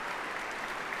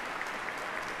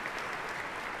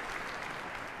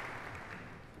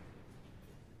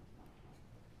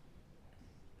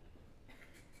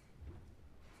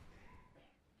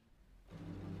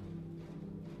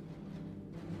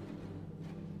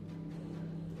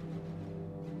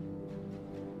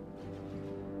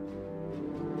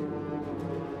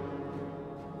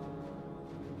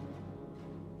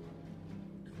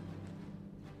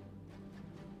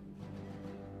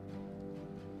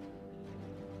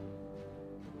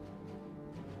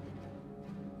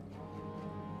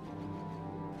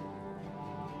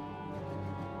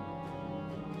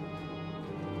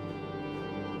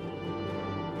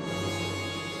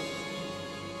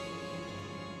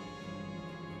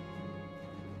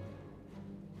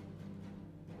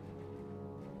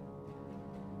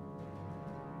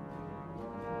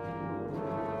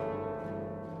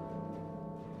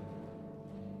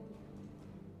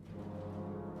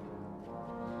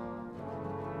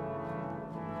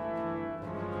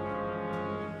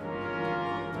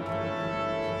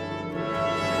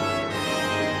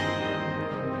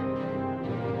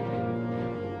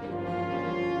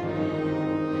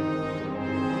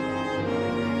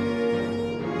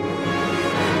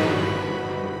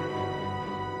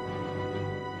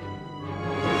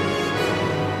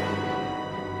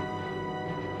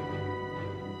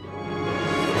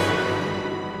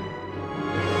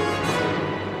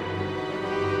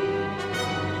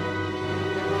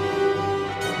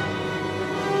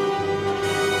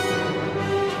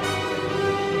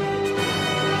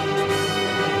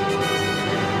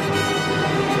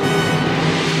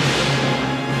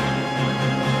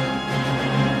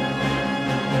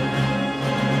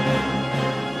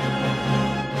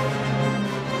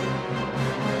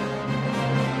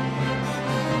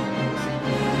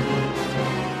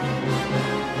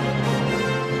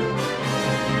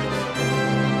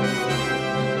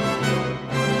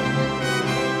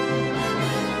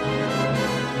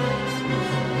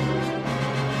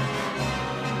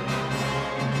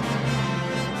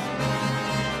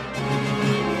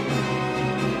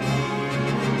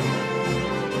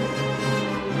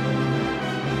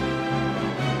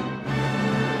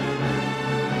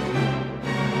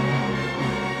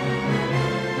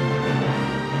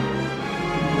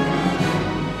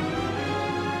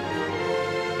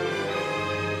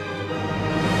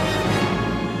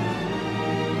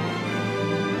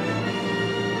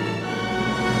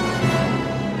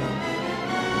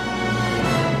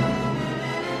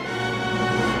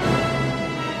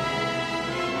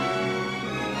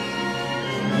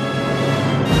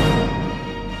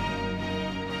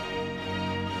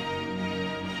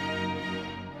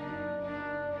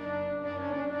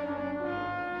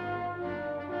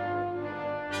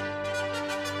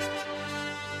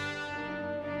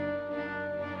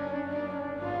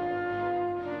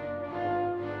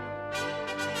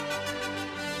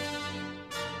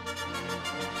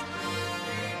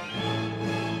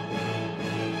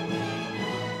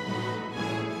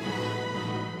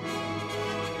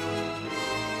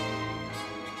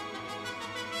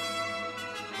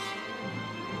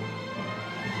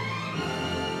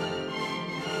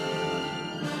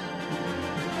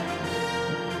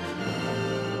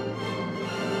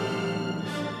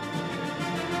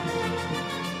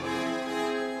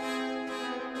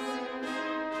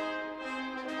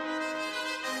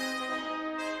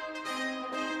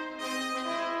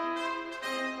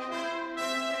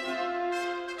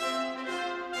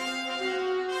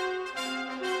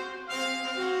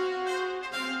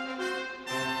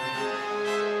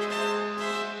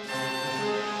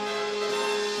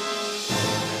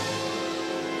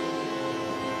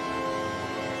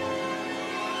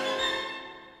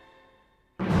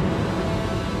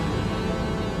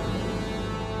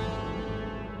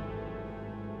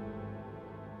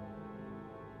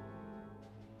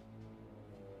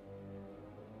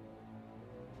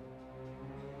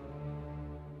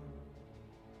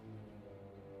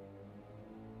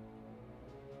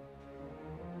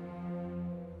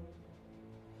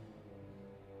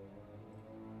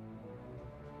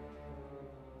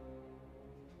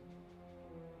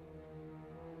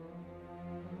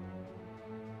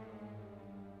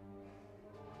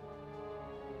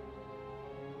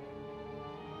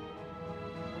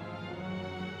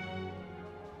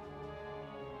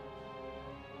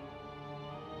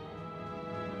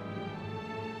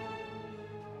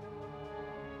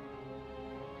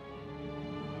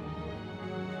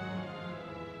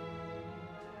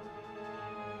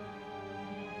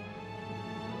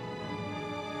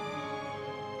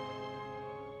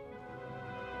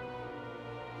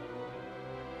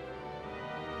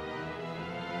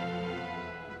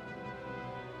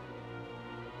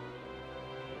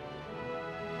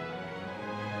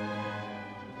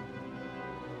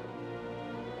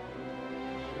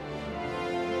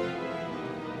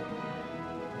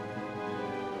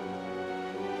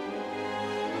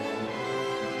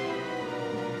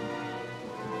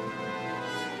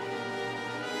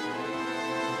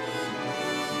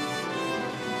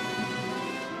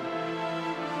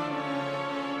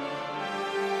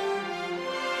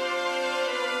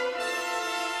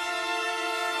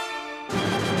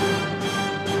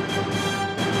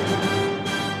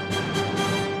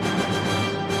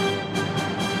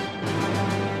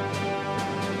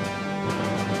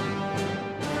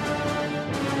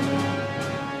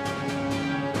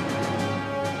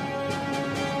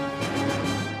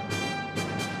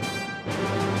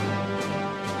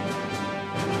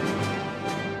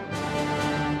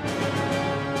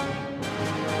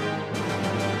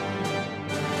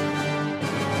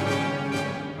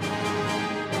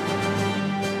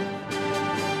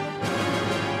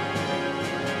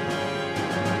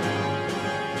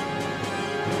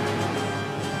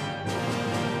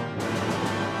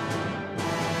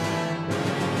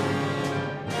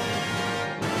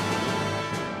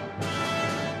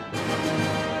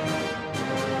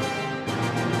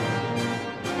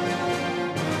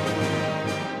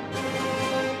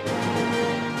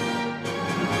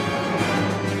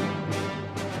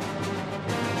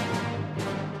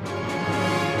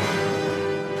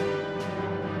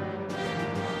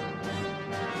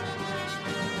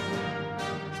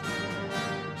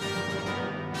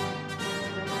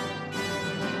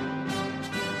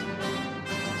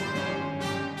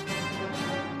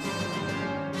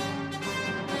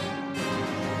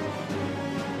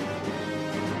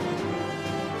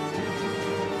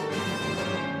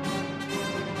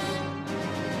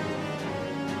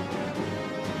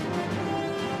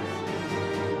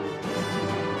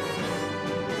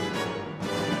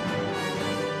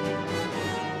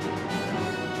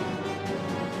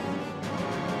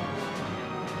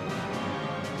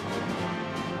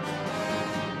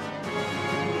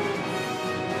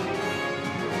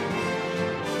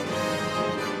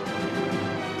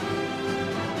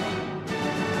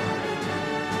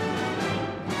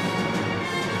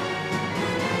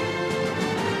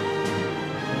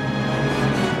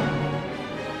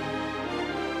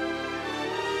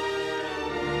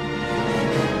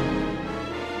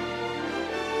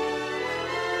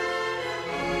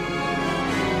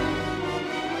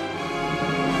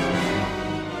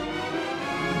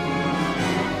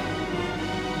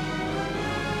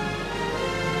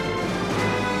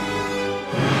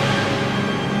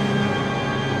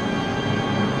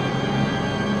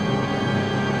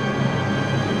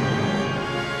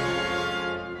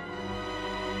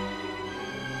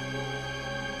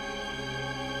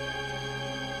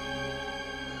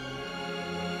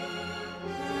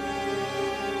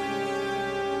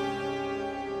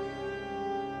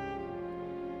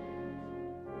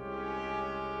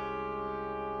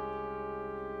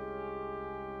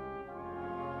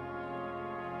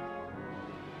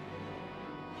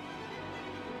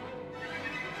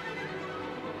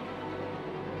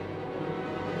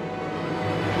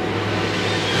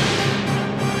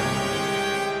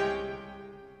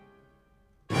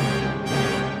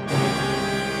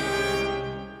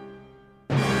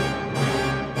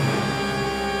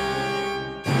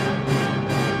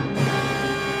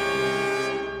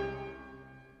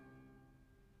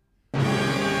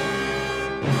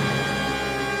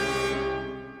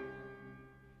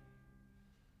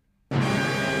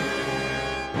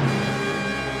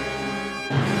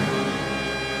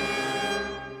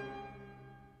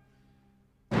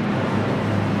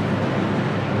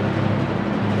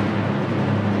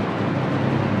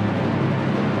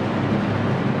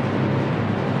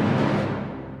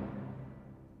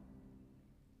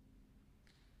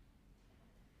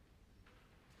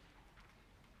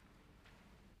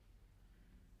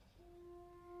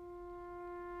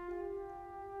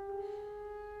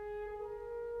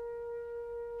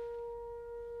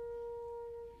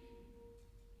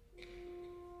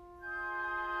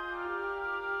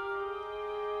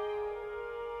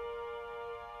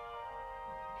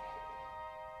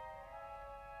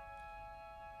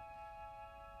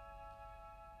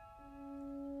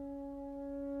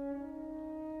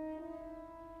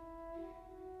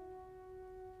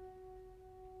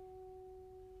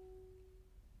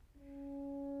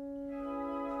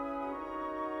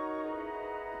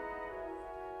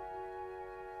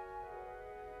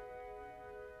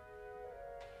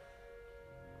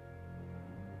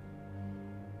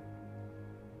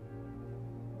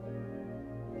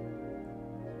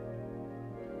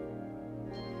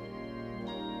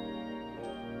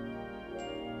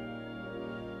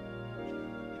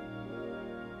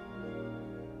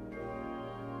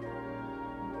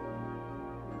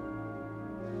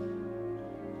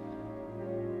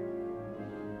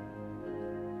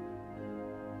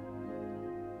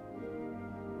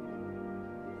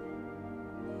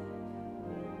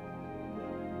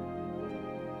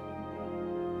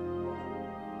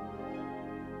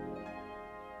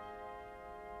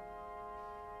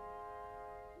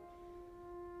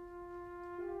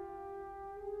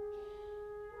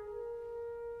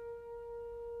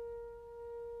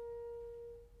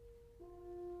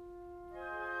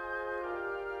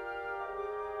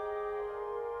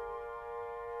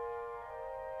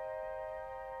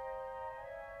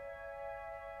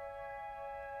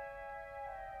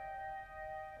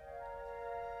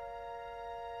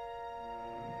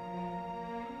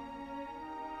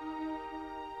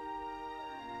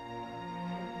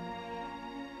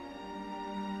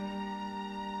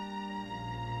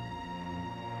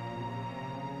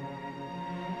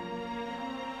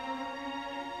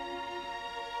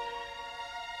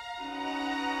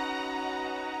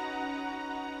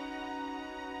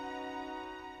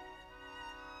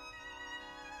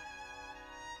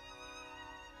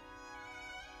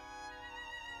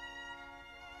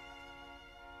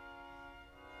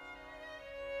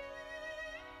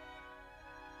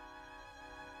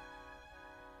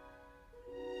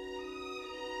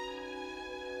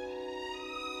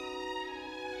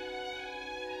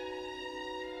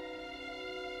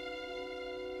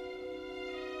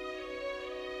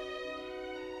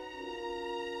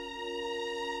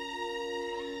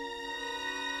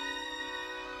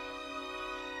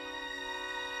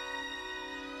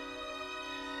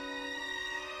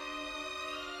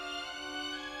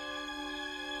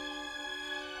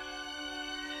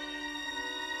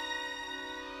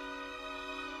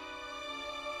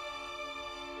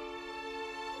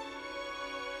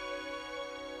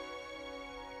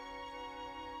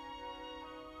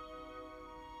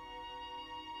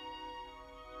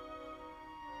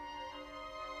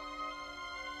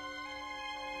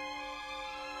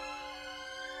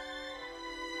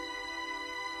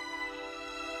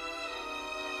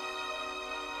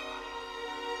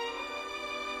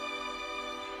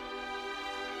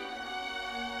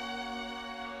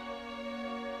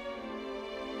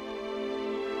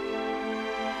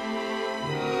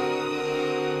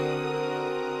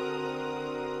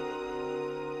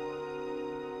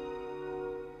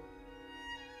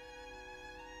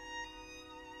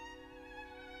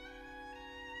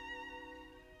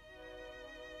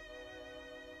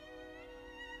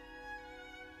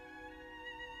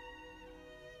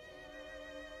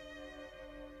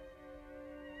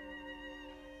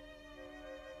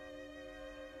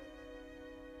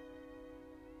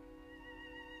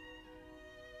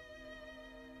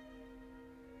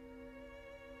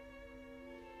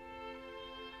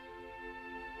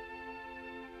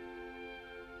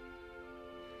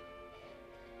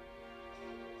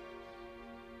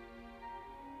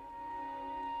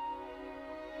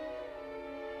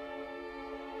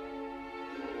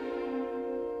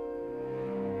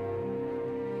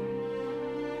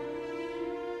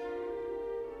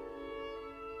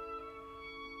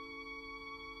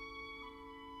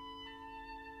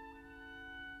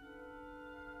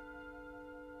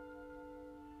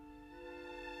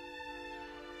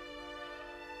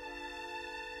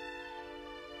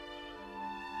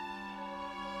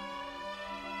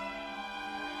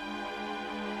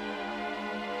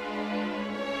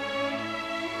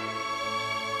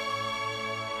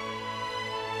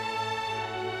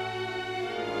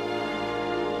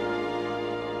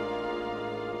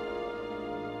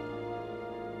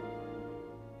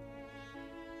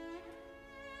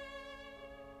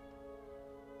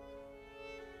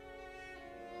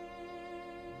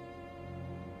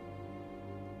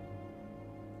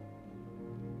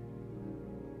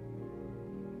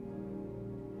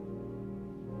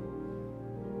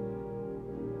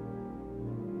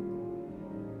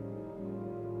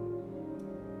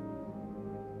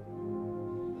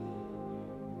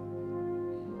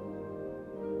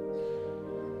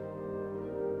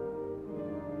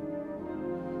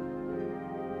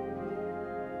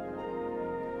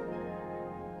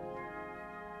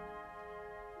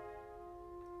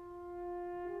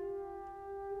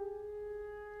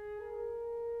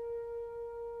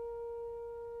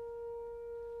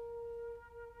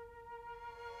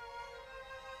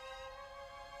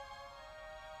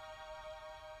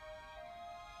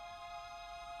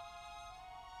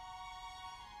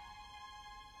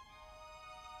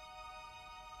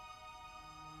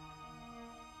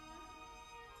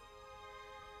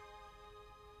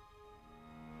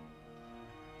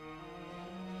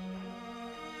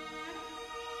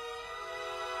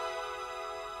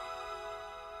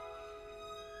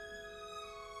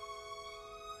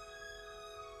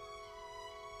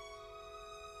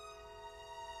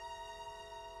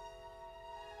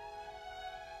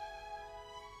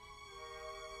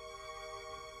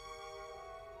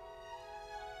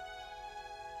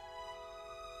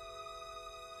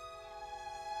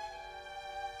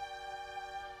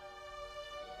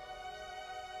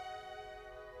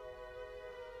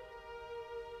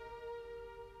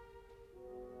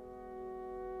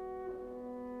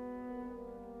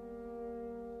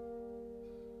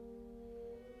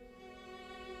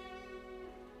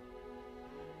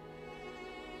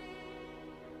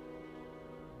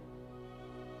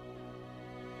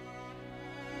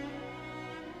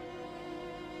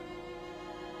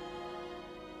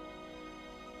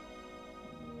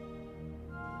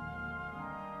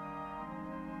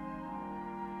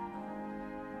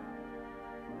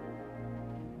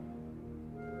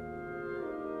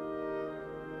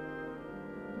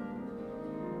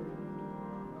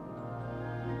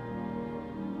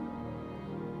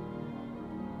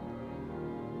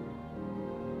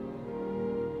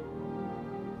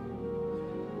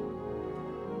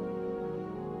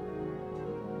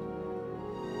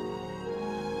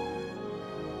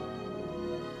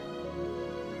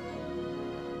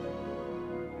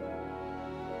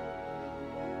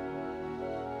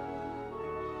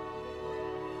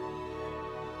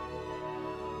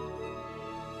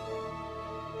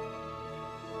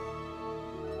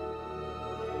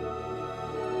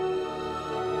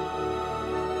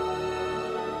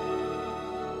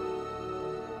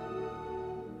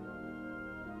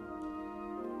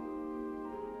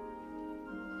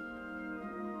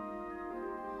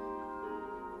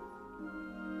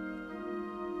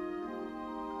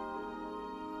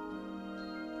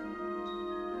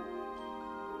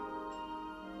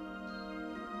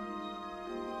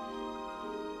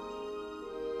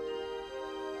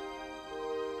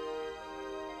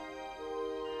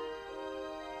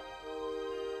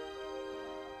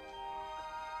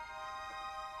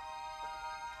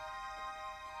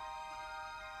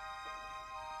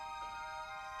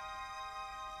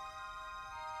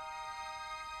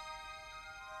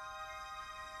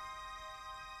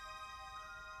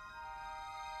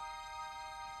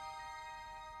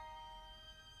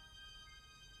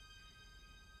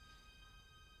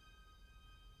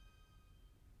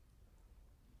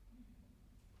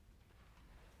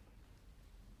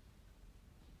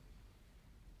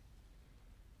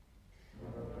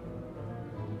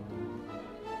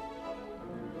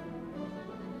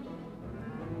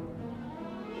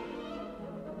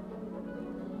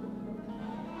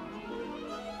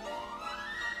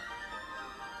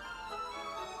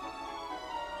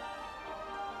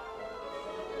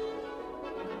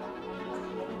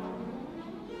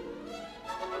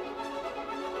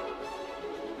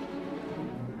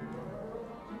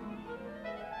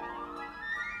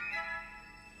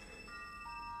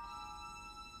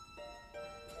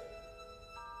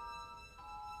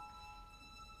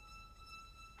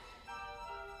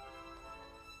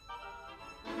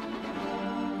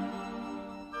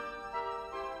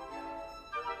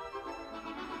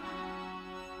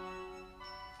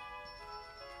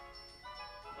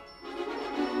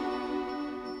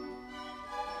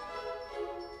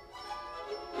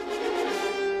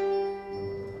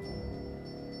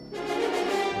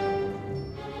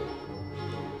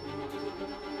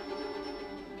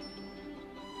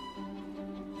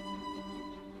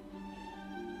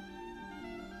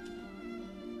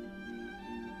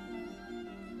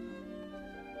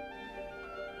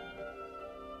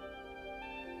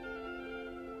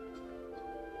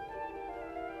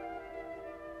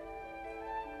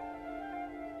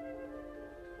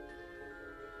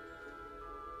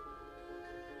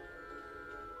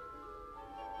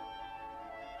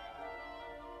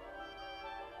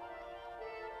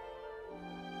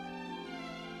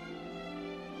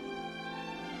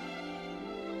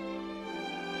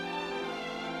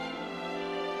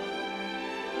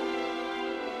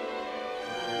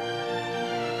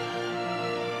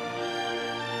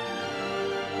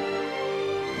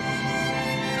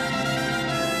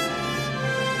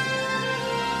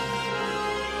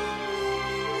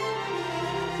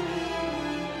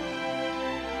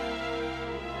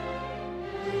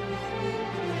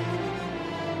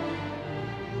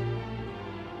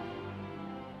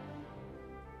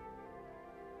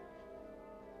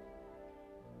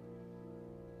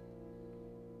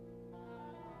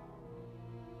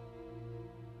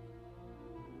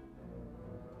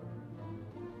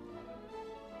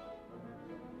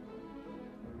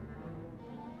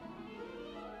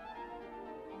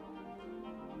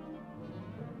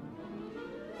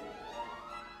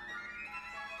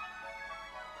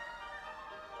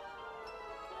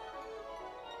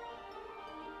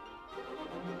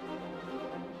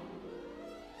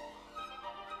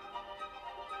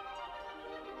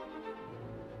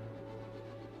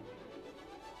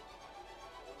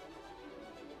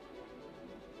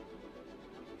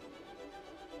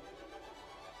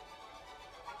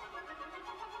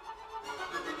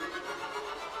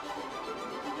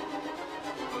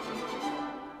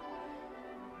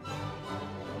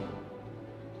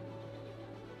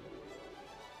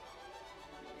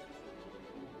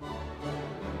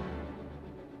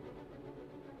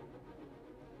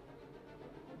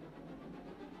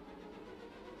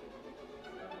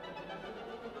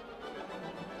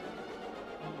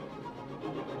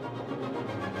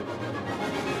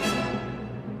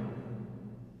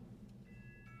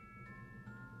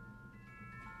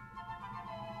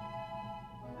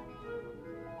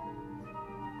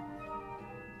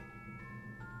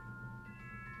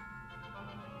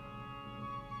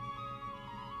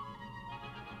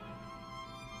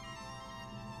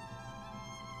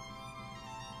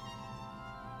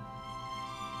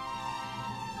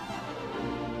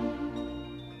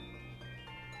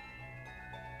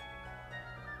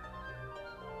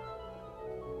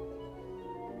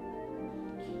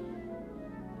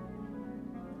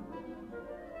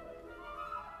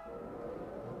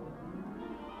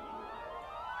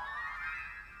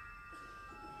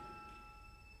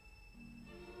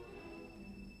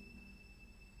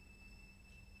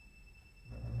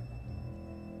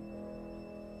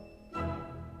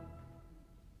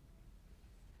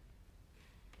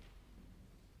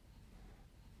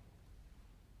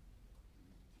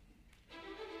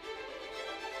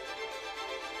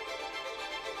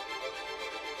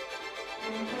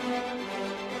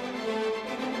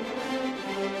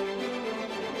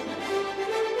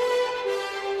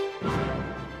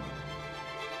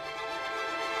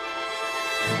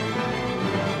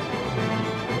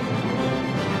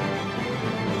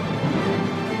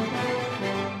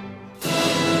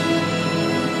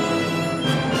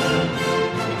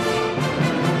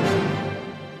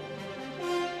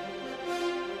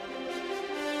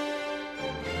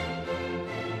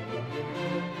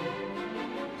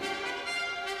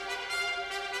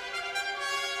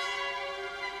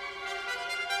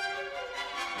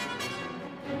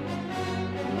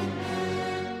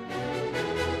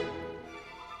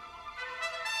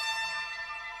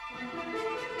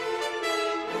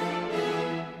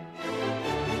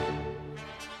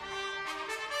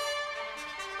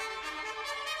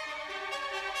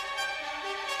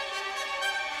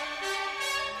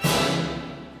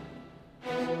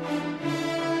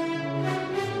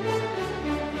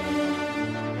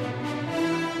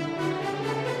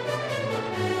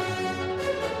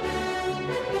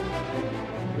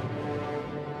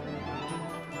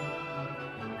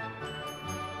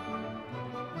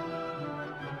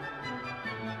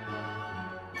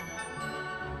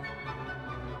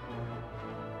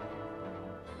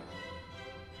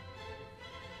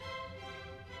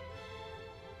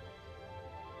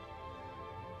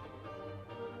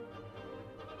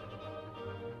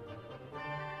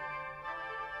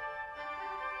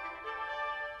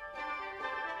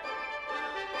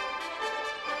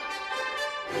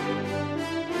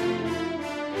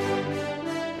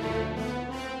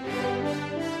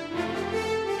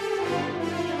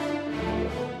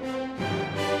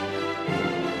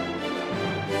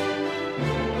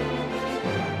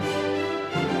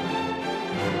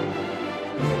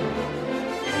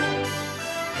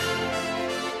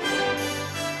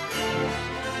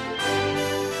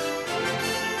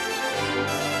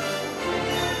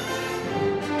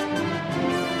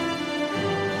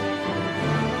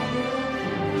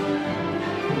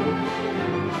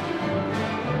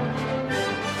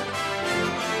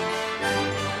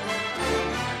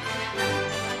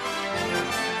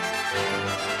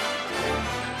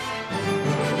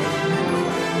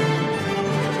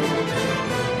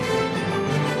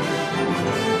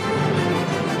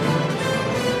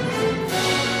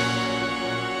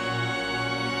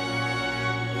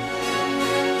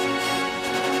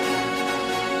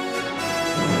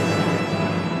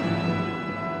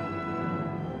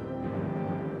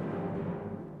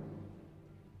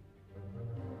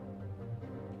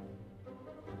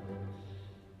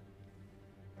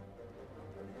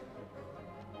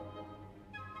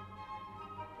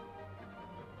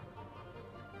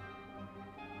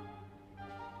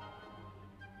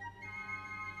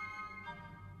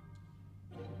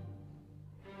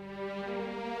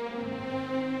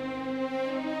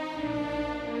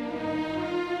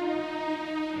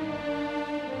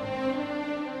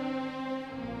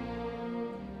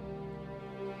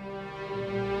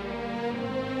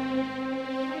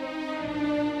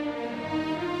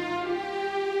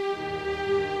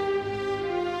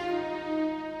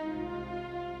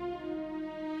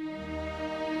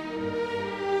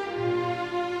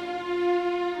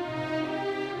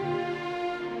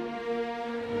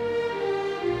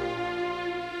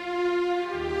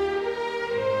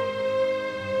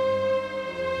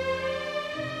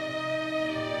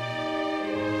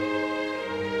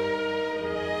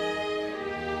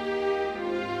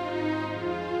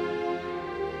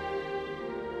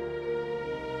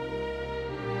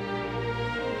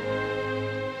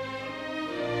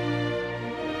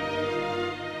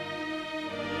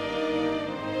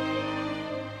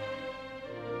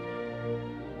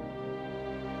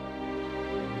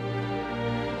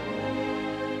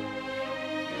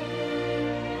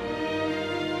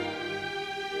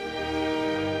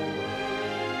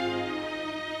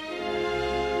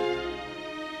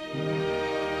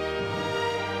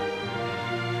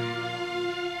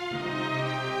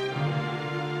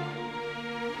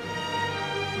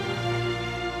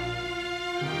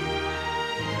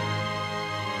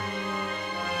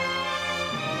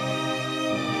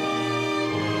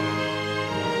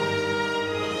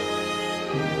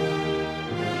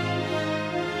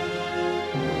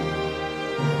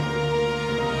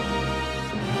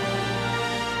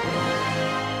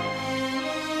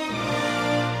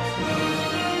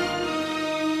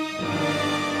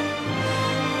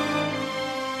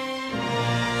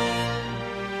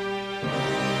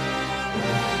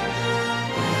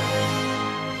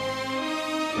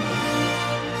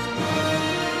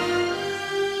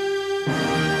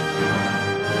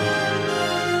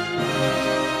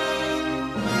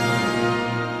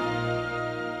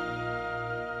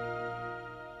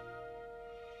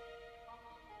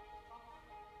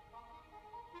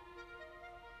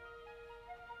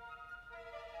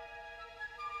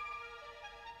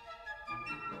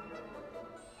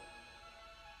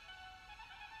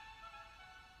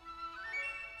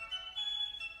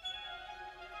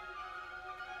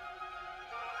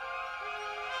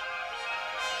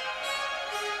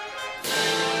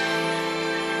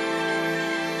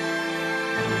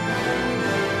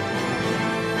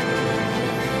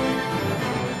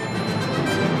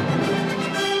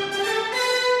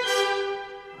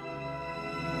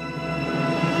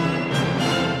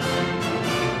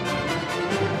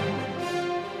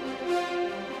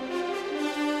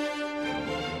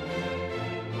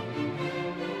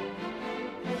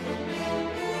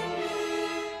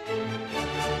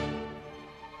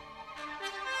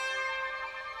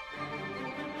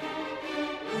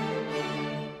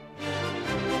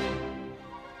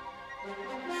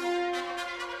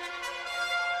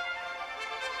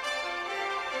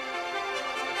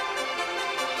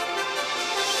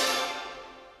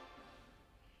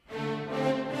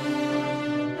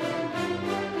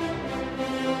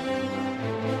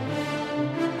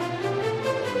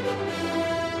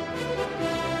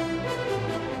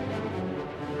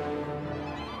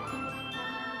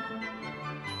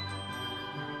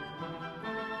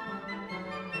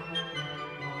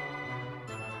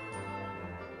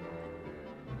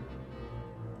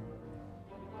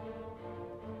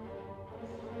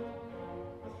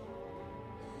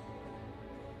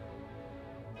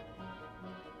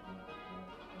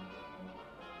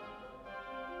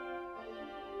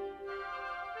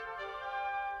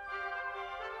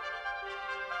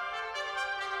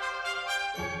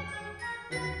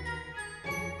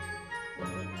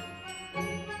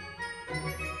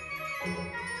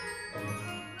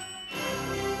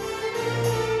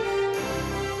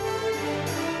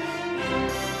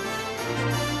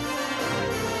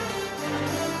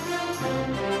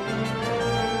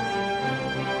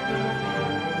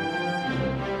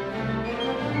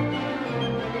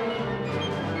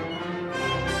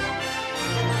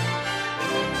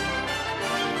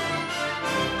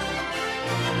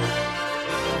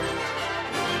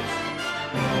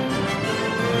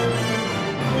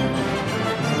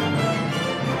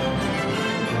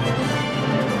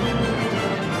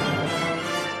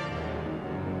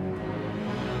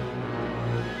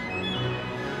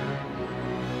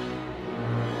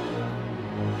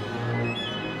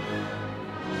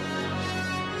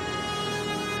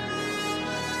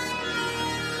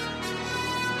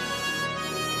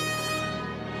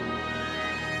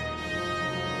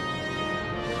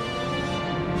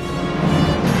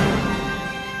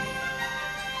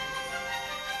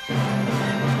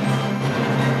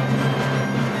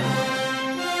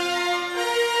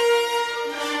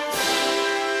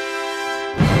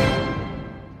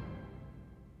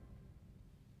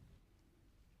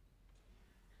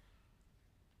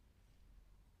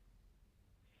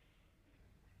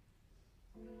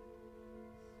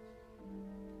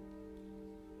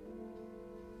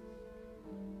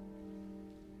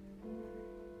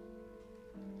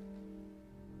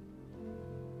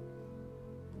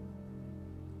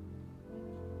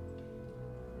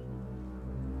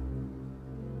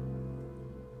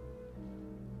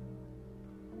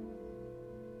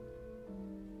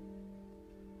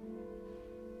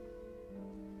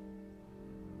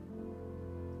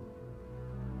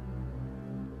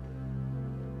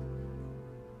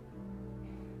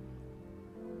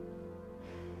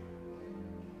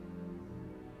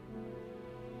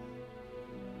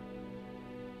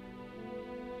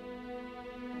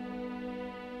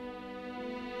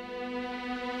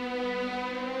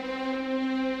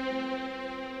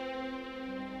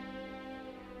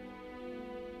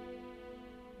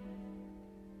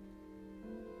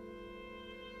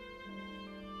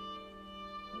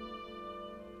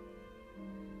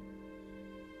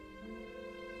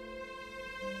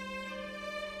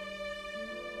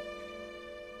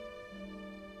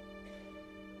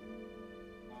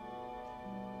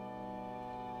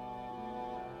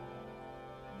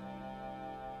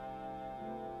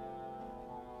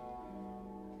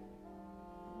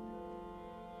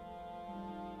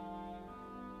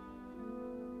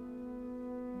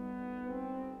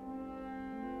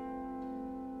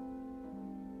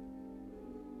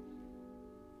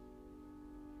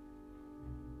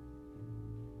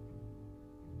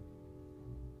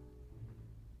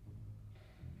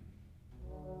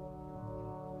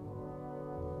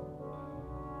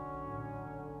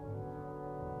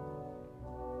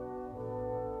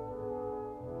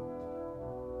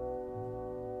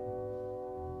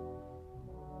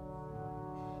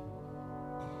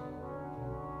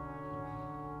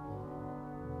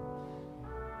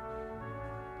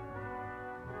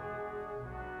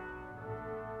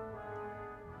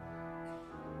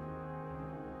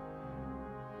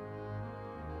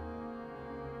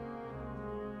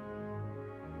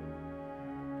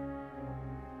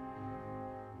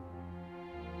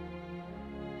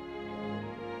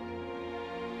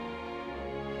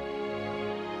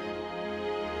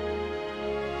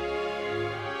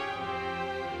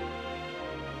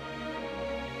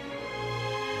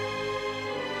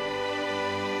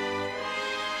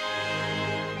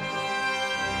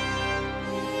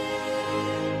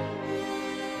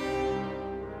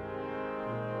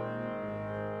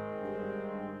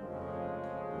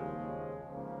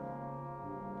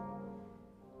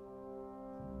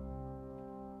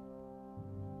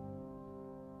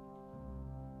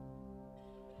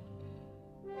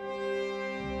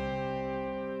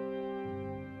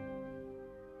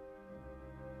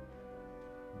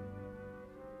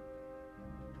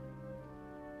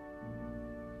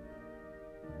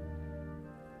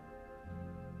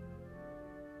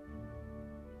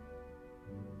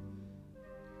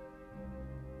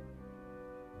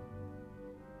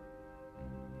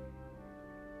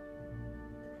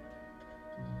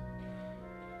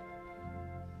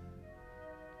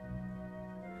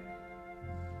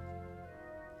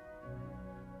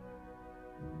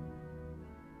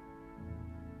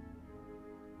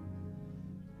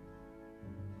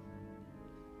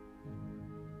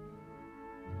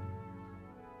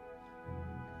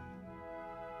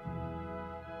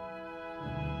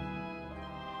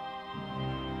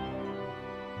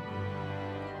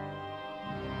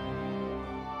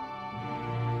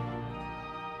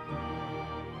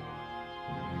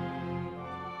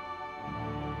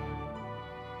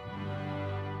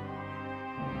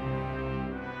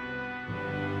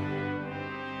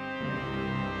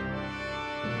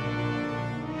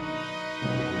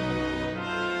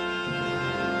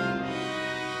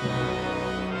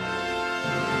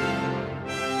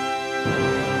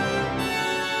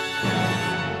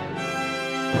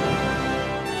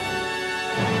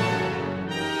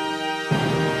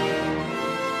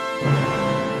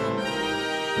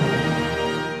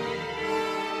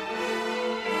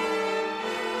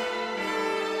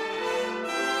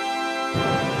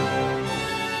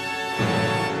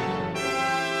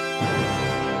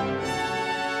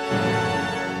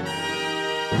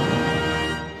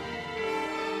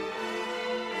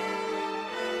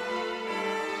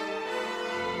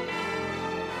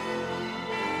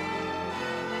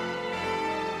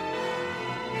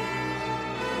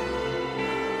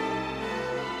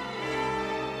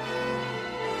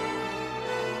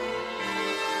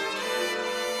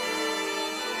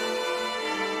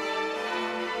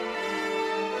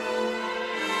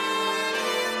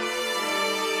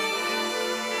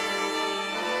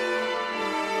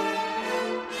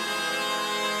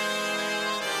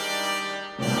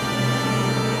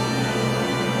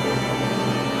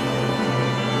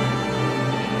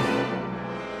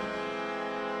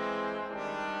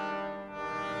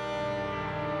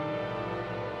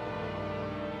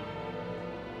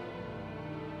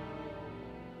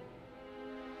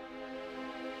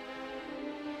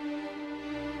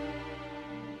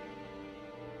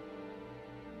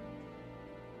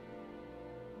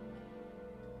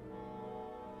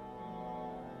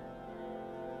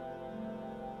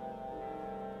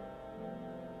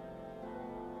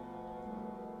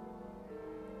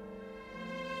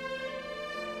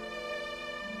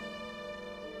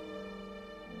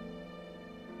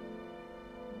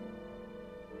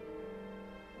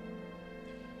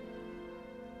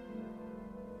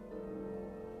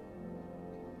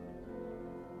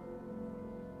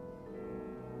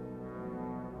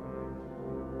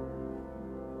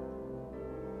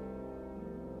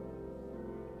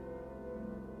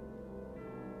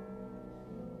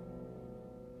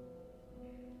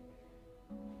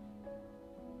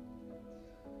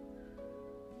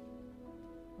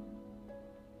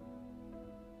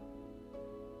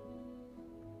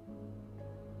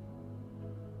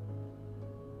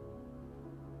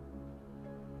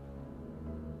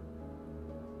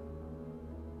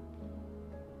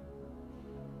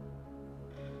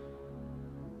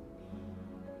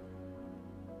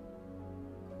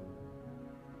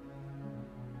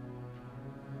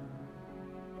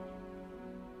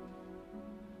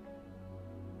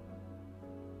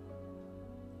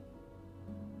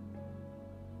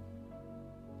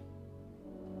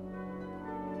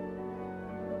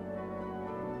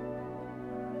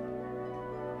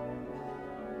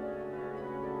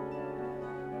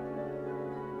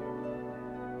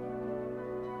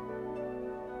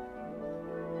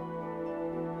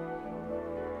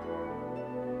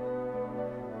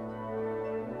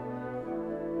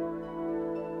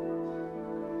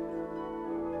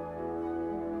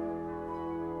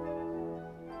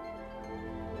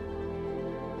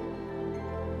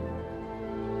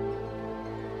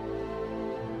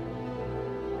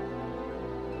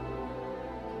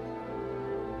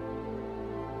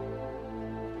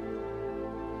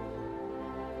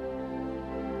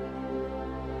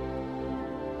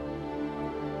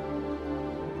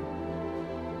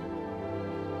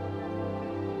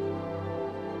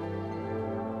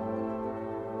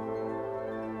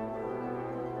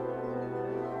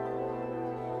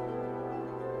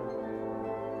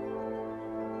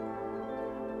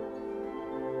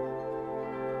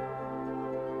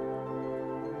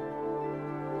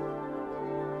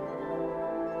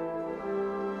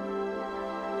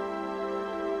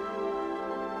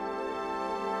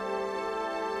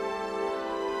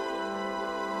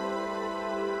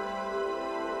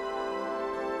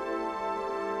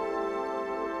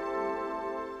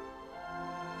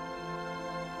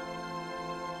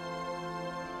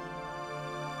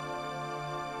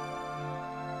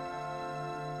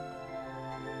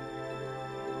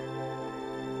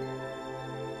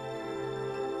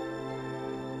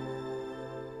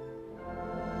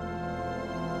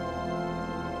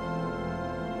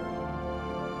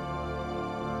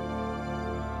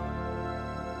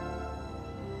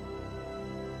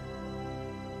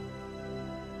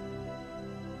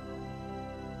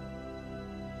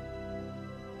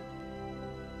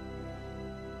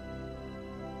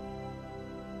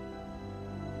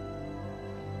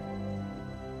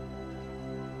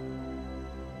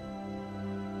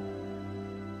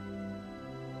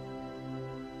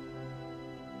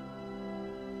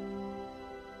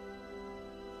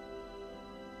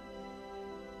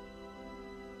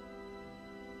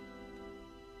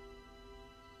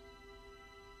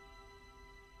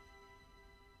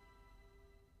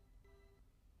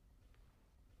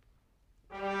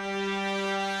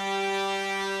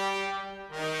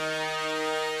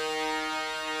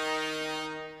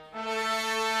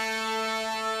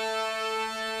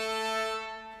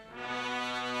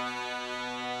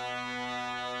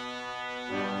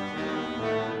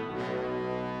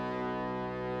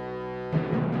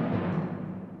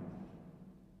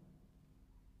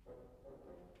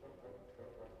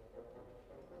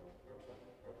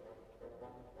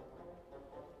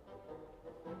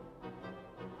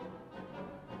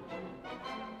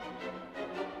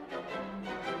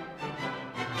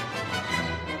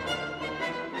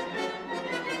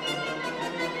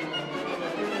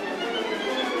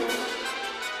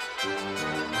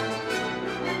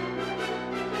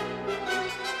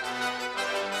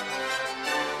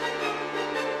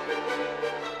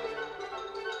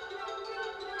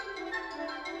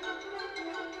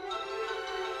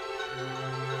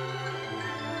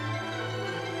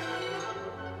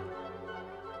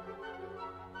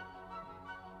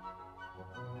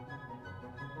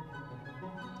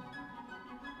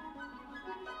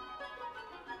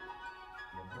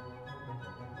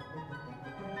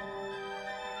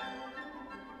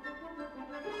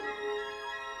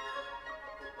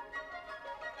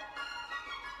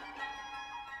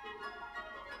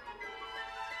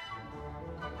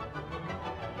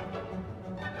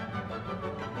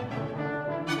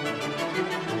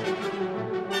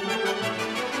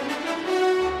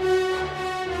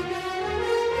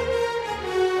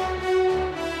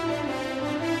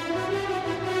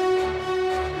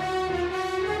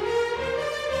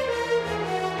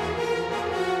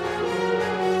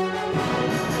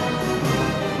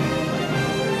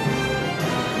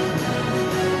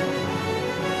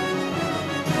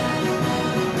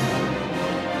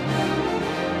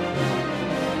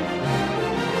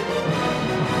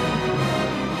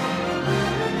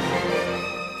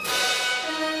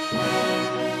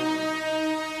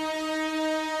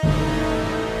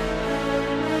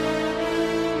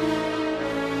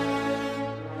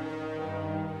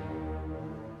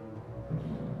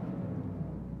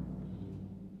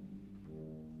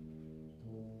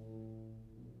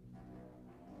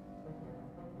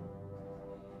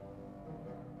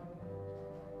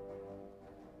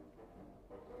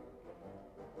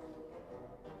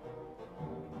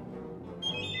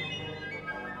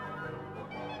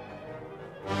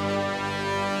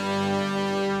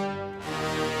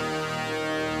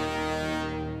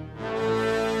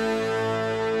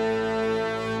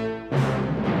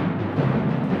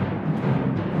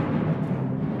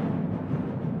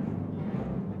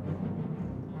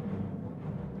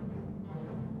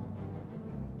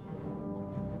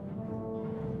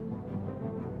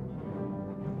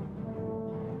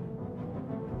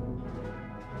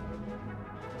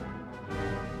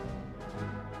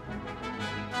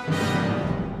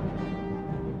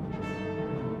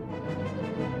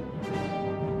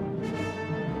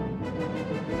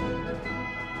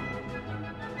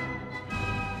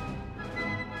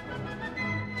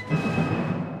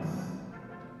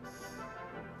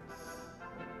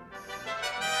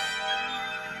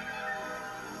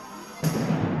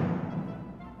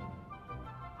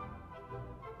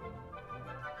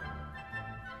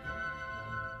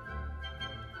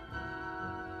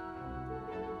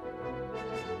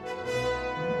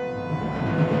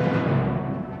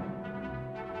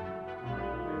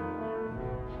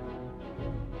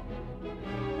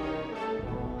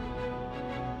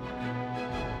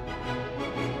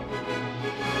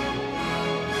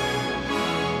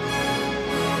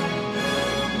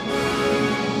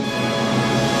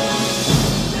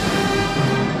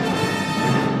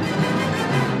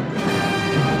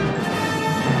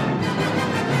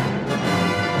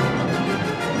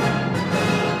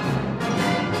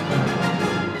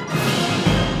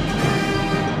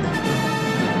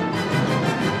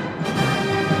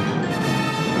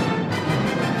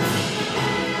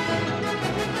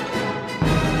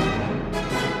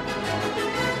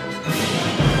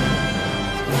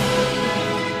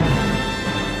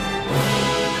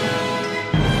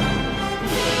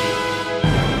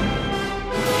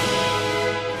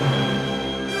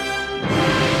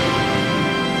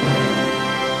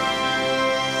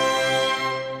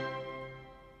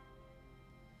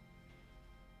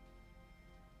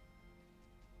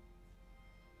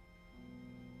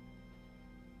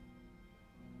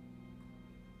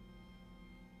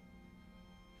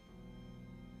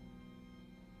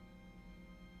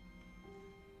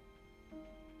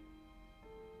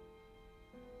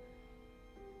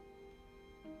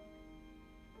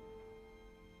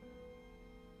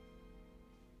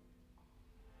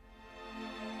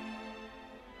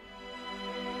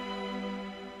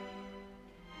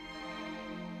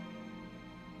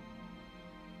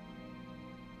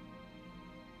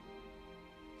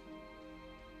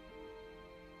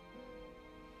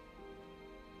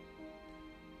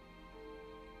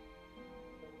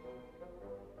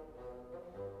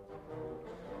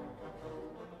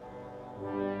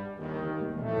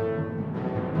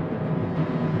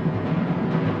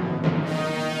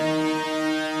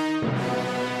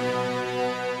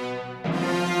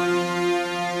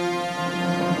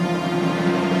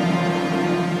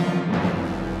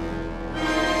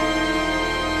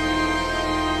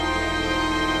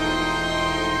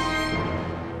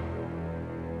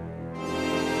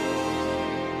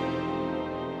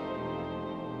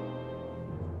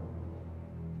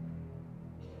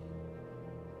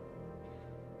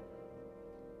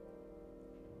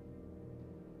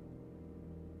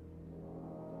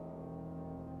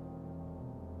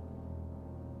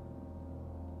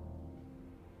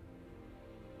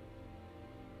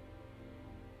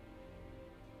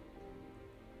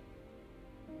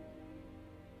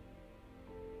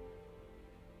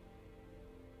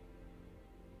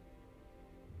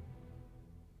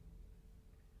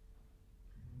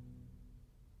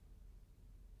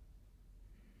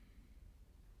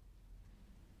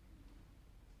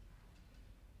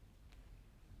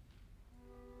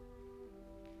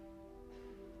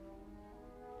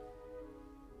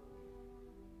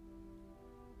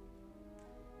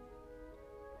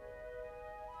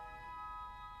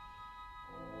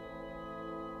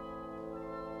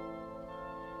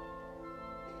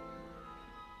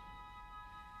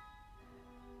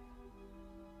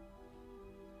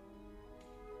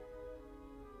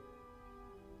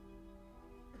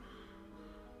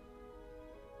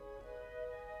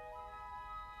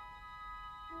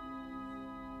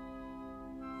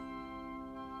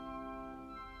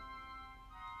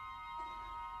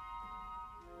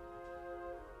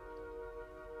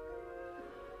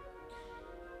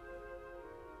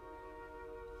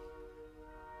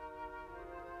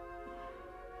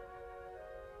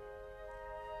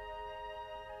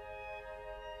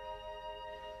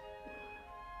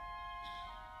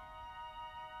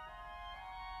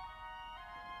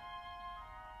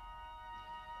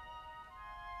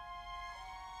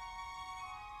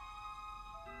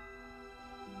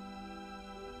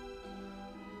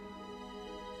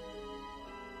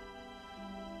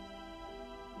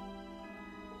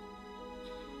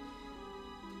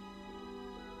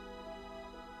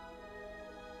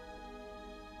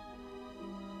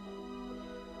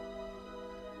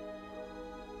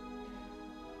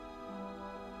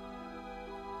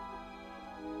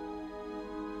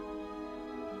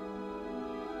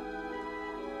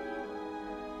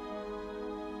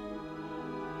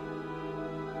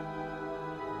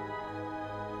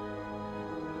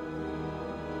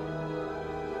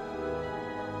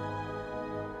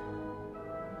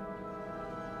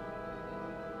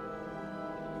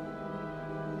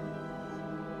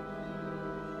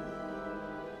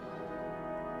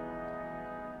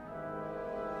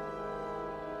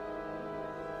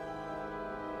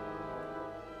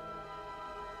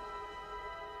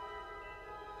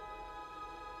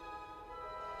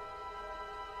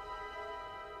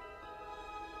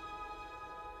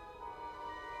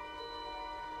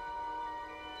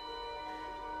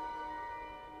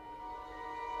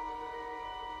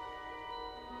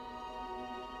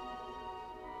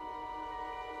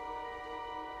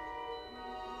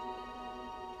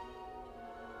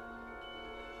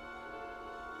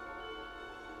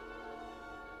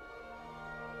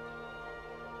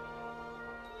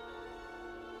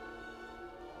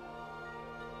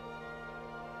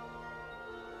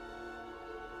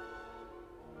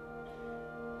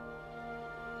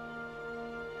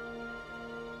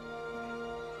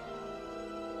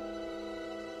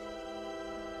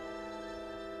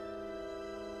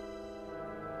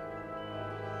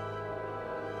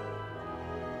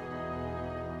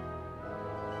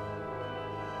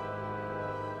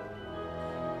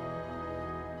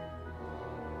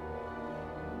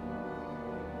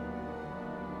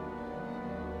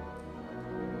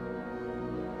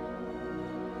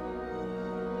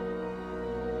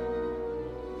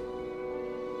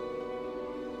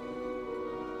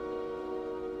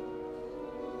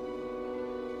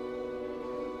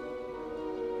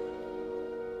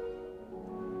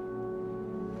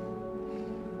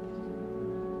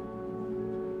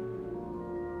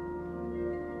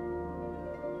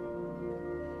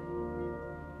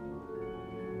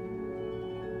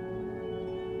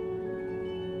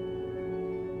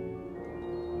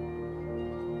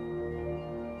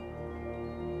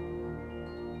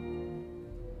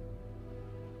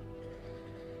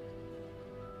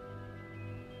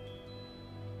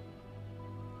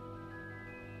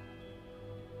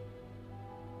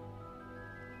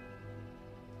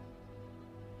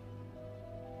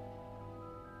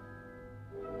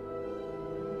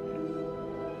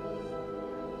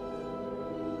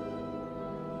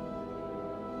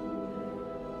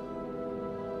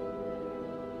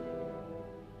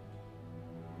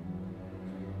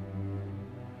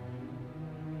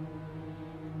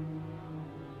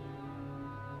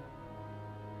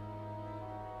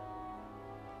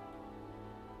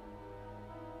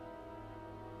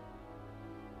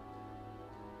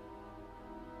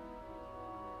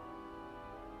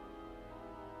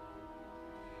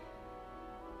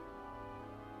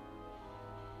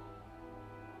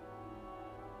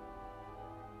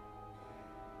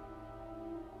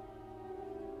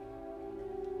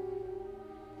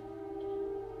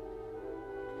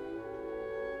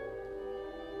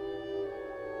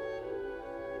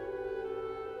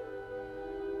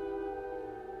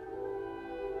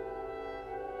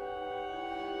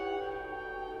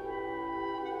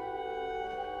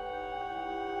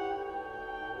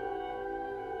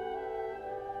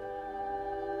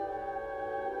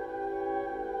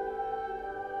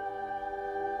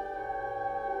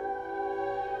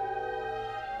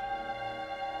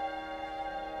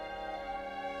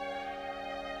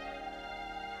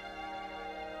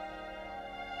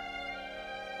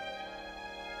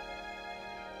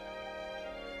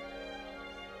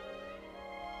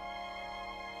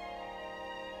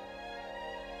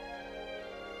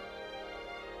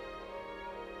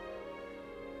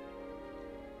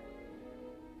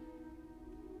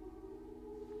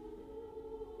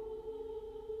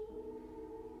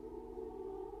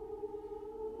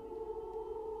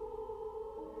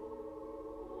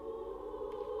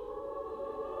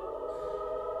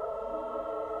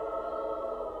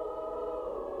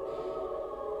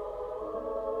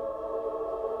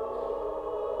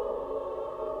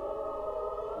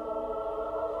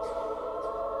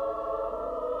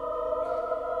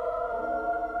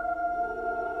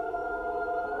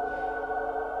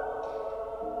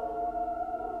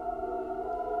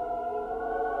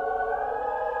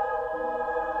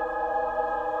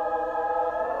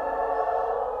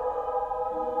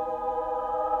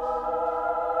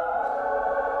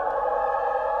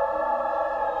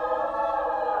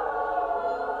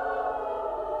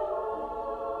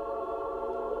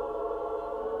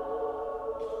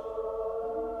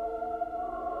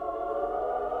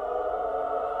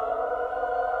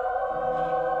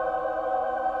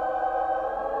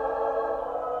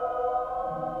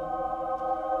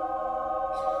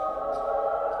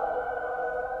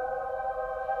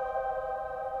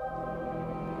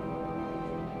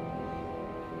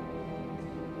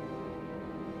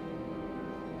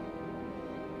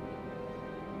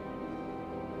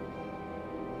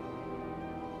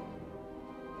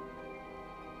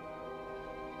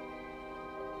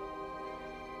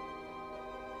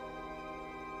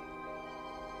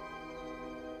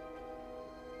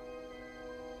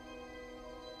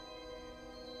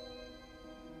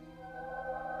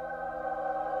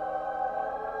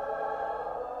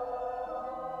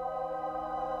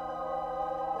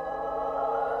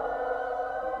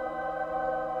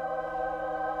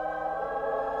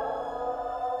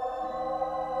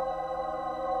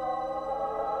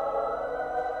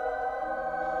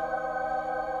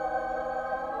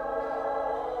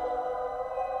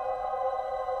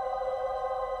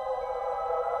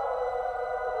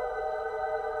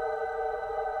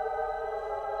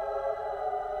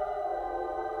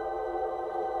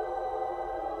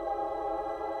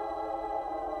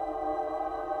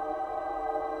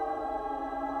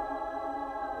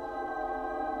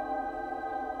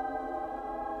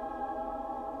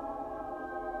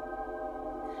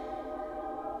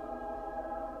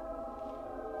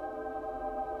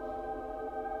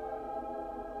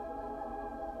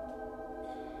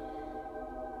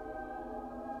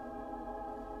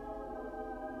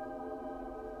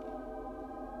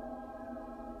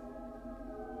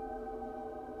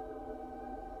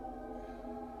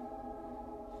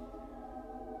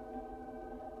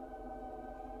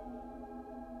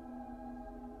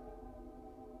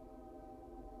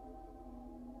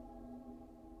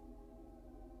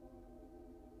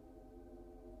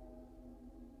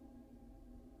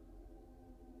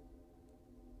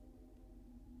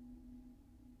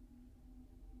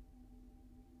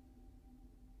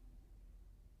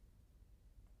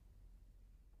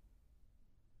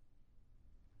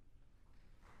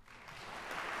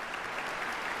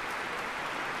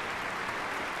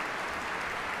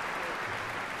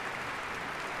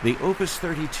 the Opus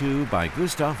 32 by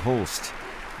Gustav Holst,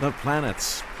 The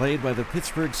Planets, played by the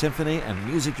Pittsburgh Symphony and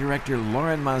music director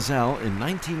Loren Maazel in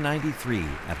 1993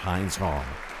 at Heinz Hall.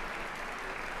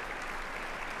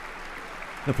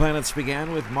 The planets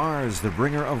began with Mars, the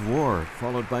bringer of war,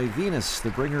 followed by Venus,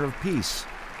 the bringer of peace,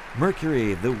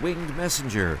 Mercury, the winged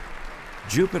messenger,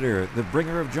 Jupiter, the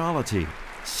bringer of jollity,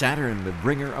 Saturn, the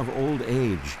bringer of old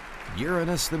age,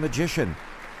 Uranus, the magician,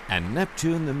 and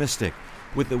Neptune, the mystic,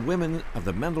 with the women of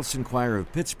the Mendelssohn Choir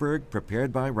of Pittsburgh,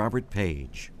 prepared by Robert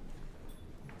Page.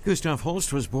 Gustav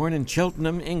Holst was born in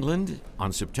Cheltenham, England,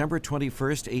 on September 21,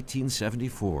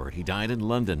 1874. He died in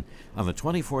London on the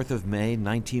 24th of May,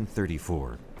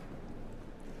 1934.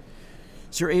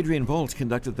 Sir Adrian Boult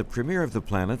conducted the premiere of The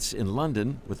Planets in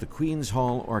London with the Queen's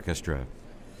Hall Orchestra.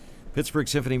 Pittsburgh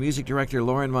Symphony music director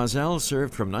Loren Maazel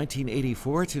served from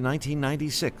 1984 to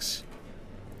 1996.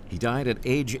 He died at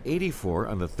age 84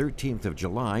 on the 13th of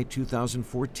July,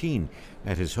 2014,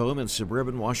 at his home in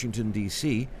suburban Washington,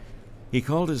 D.C. He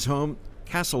called his home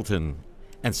Castleton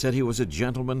and said he was a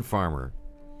gentleman farmer.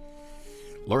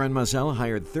 Loren Maazel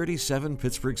hired 37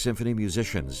 Pittsburgh Symphony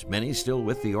musicians, many still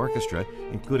with the orchestra,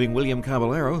 including William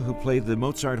Caballero, who played the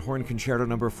Mozart Horn Concerto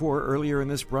No. 4 earlier in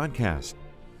this broadcast.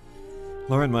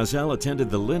 Loren Maazel attended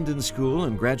the Linden School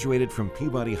and graduated from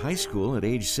Peabody High School at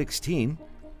age 16.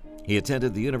 He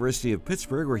attended the University of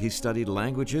Pittsburgh, where he studied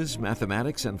languages,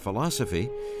 mathematics, and philosophy.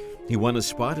 He won a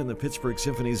spot in the Pittsburgh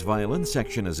Symphony's violin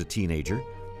section as a teenager.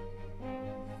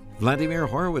 Vladimir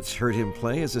Horowitz heard him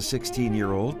play as a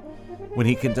 16-year-old when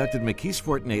he conducted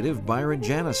McKeesport native Byron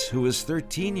Janis, who was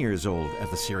 13 years old,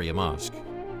 at the Syria Mosque.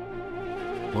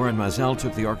 Loren Maazel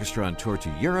took the orchestra on tour to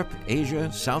Europe,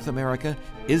 Asia, South America,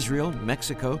 Israel,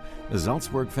 Mexico, the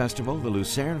Salzburg Festival, the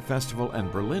Lucerne Festival, and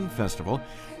Berlin Festival,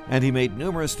 and he made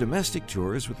numerous domestic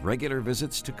tours with regular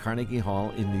visits to Carnegie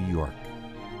Hall in New York.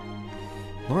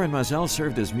 Loren Maazel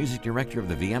served as music director of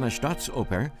the Vienna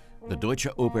Staatsoper, the Deutsche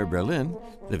Oper Berlin,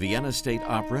 the Vienna State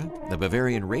Opera, the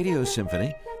Bavarian Radio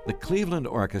Symphony, the Cleveland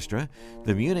Orchestra,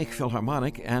 the Munich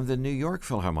Philharmonic, and the New York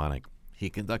Philharmonic. He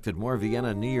conducted more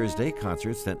Vienna New Year's Day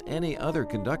concerts than any other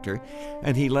conductor,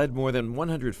 and he led more than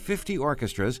 150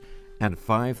 orchestras and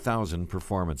 5,000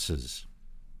 performances.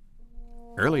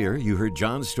 Earlier, you heard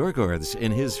John Storgaards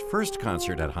in his first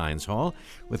concert at Heinz Hall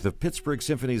with the Pittsburgh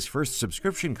Symphony's first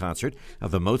subscription concert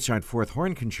of the Mozart Fourth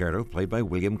Horn Concerto played by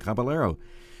William Caballero.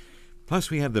 Plus,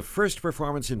 we had the first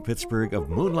performance in Pittsburgh of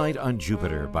Moonlight on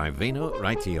Jupiter by Veno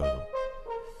Raitio.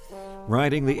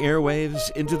 Riding the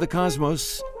airwaves into the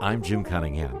cosmos, I'm Jim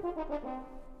Cunningham.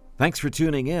 Thanks for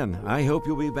tuning in. I hope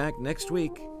you'll be back next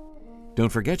week. Don't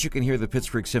forget you can hear the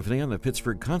Pittsburgh Symphony on the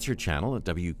Pittsburgh Concert Channel at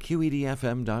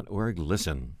WQEDFM.org.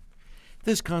 Listen.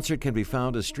 This concert can be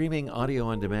found as streaming audio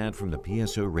on demand from the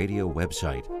PSO Radio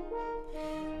website.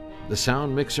 The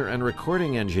sound mixer and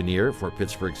recording engineer for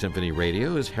Pittsburgh Symphony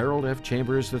Radio is Harold F.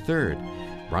 Chambers III.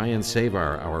 Brian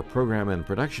Savar, our program and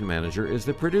production manager, is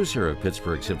the producer of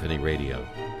Pittsburgh Symphony Radio.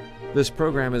 This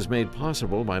program is made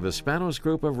possible by the Spanos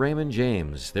Group of Raymond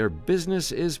James. Their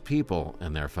business is people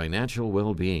and their financial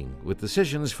well-being, with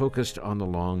decisions focused on the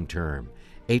long term.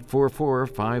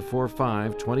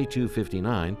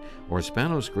 844-545-2259 or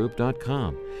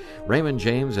spanosgroup.com. Raymond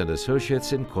James and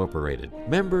Associates Incorporated.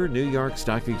 Member New York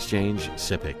Stock Exchange,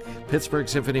 SIPC. Pittsburgh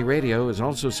Symphony Radio is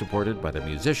also supported by the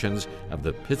musicians of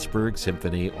the Pittsburgh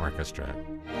Symphony Orchestra.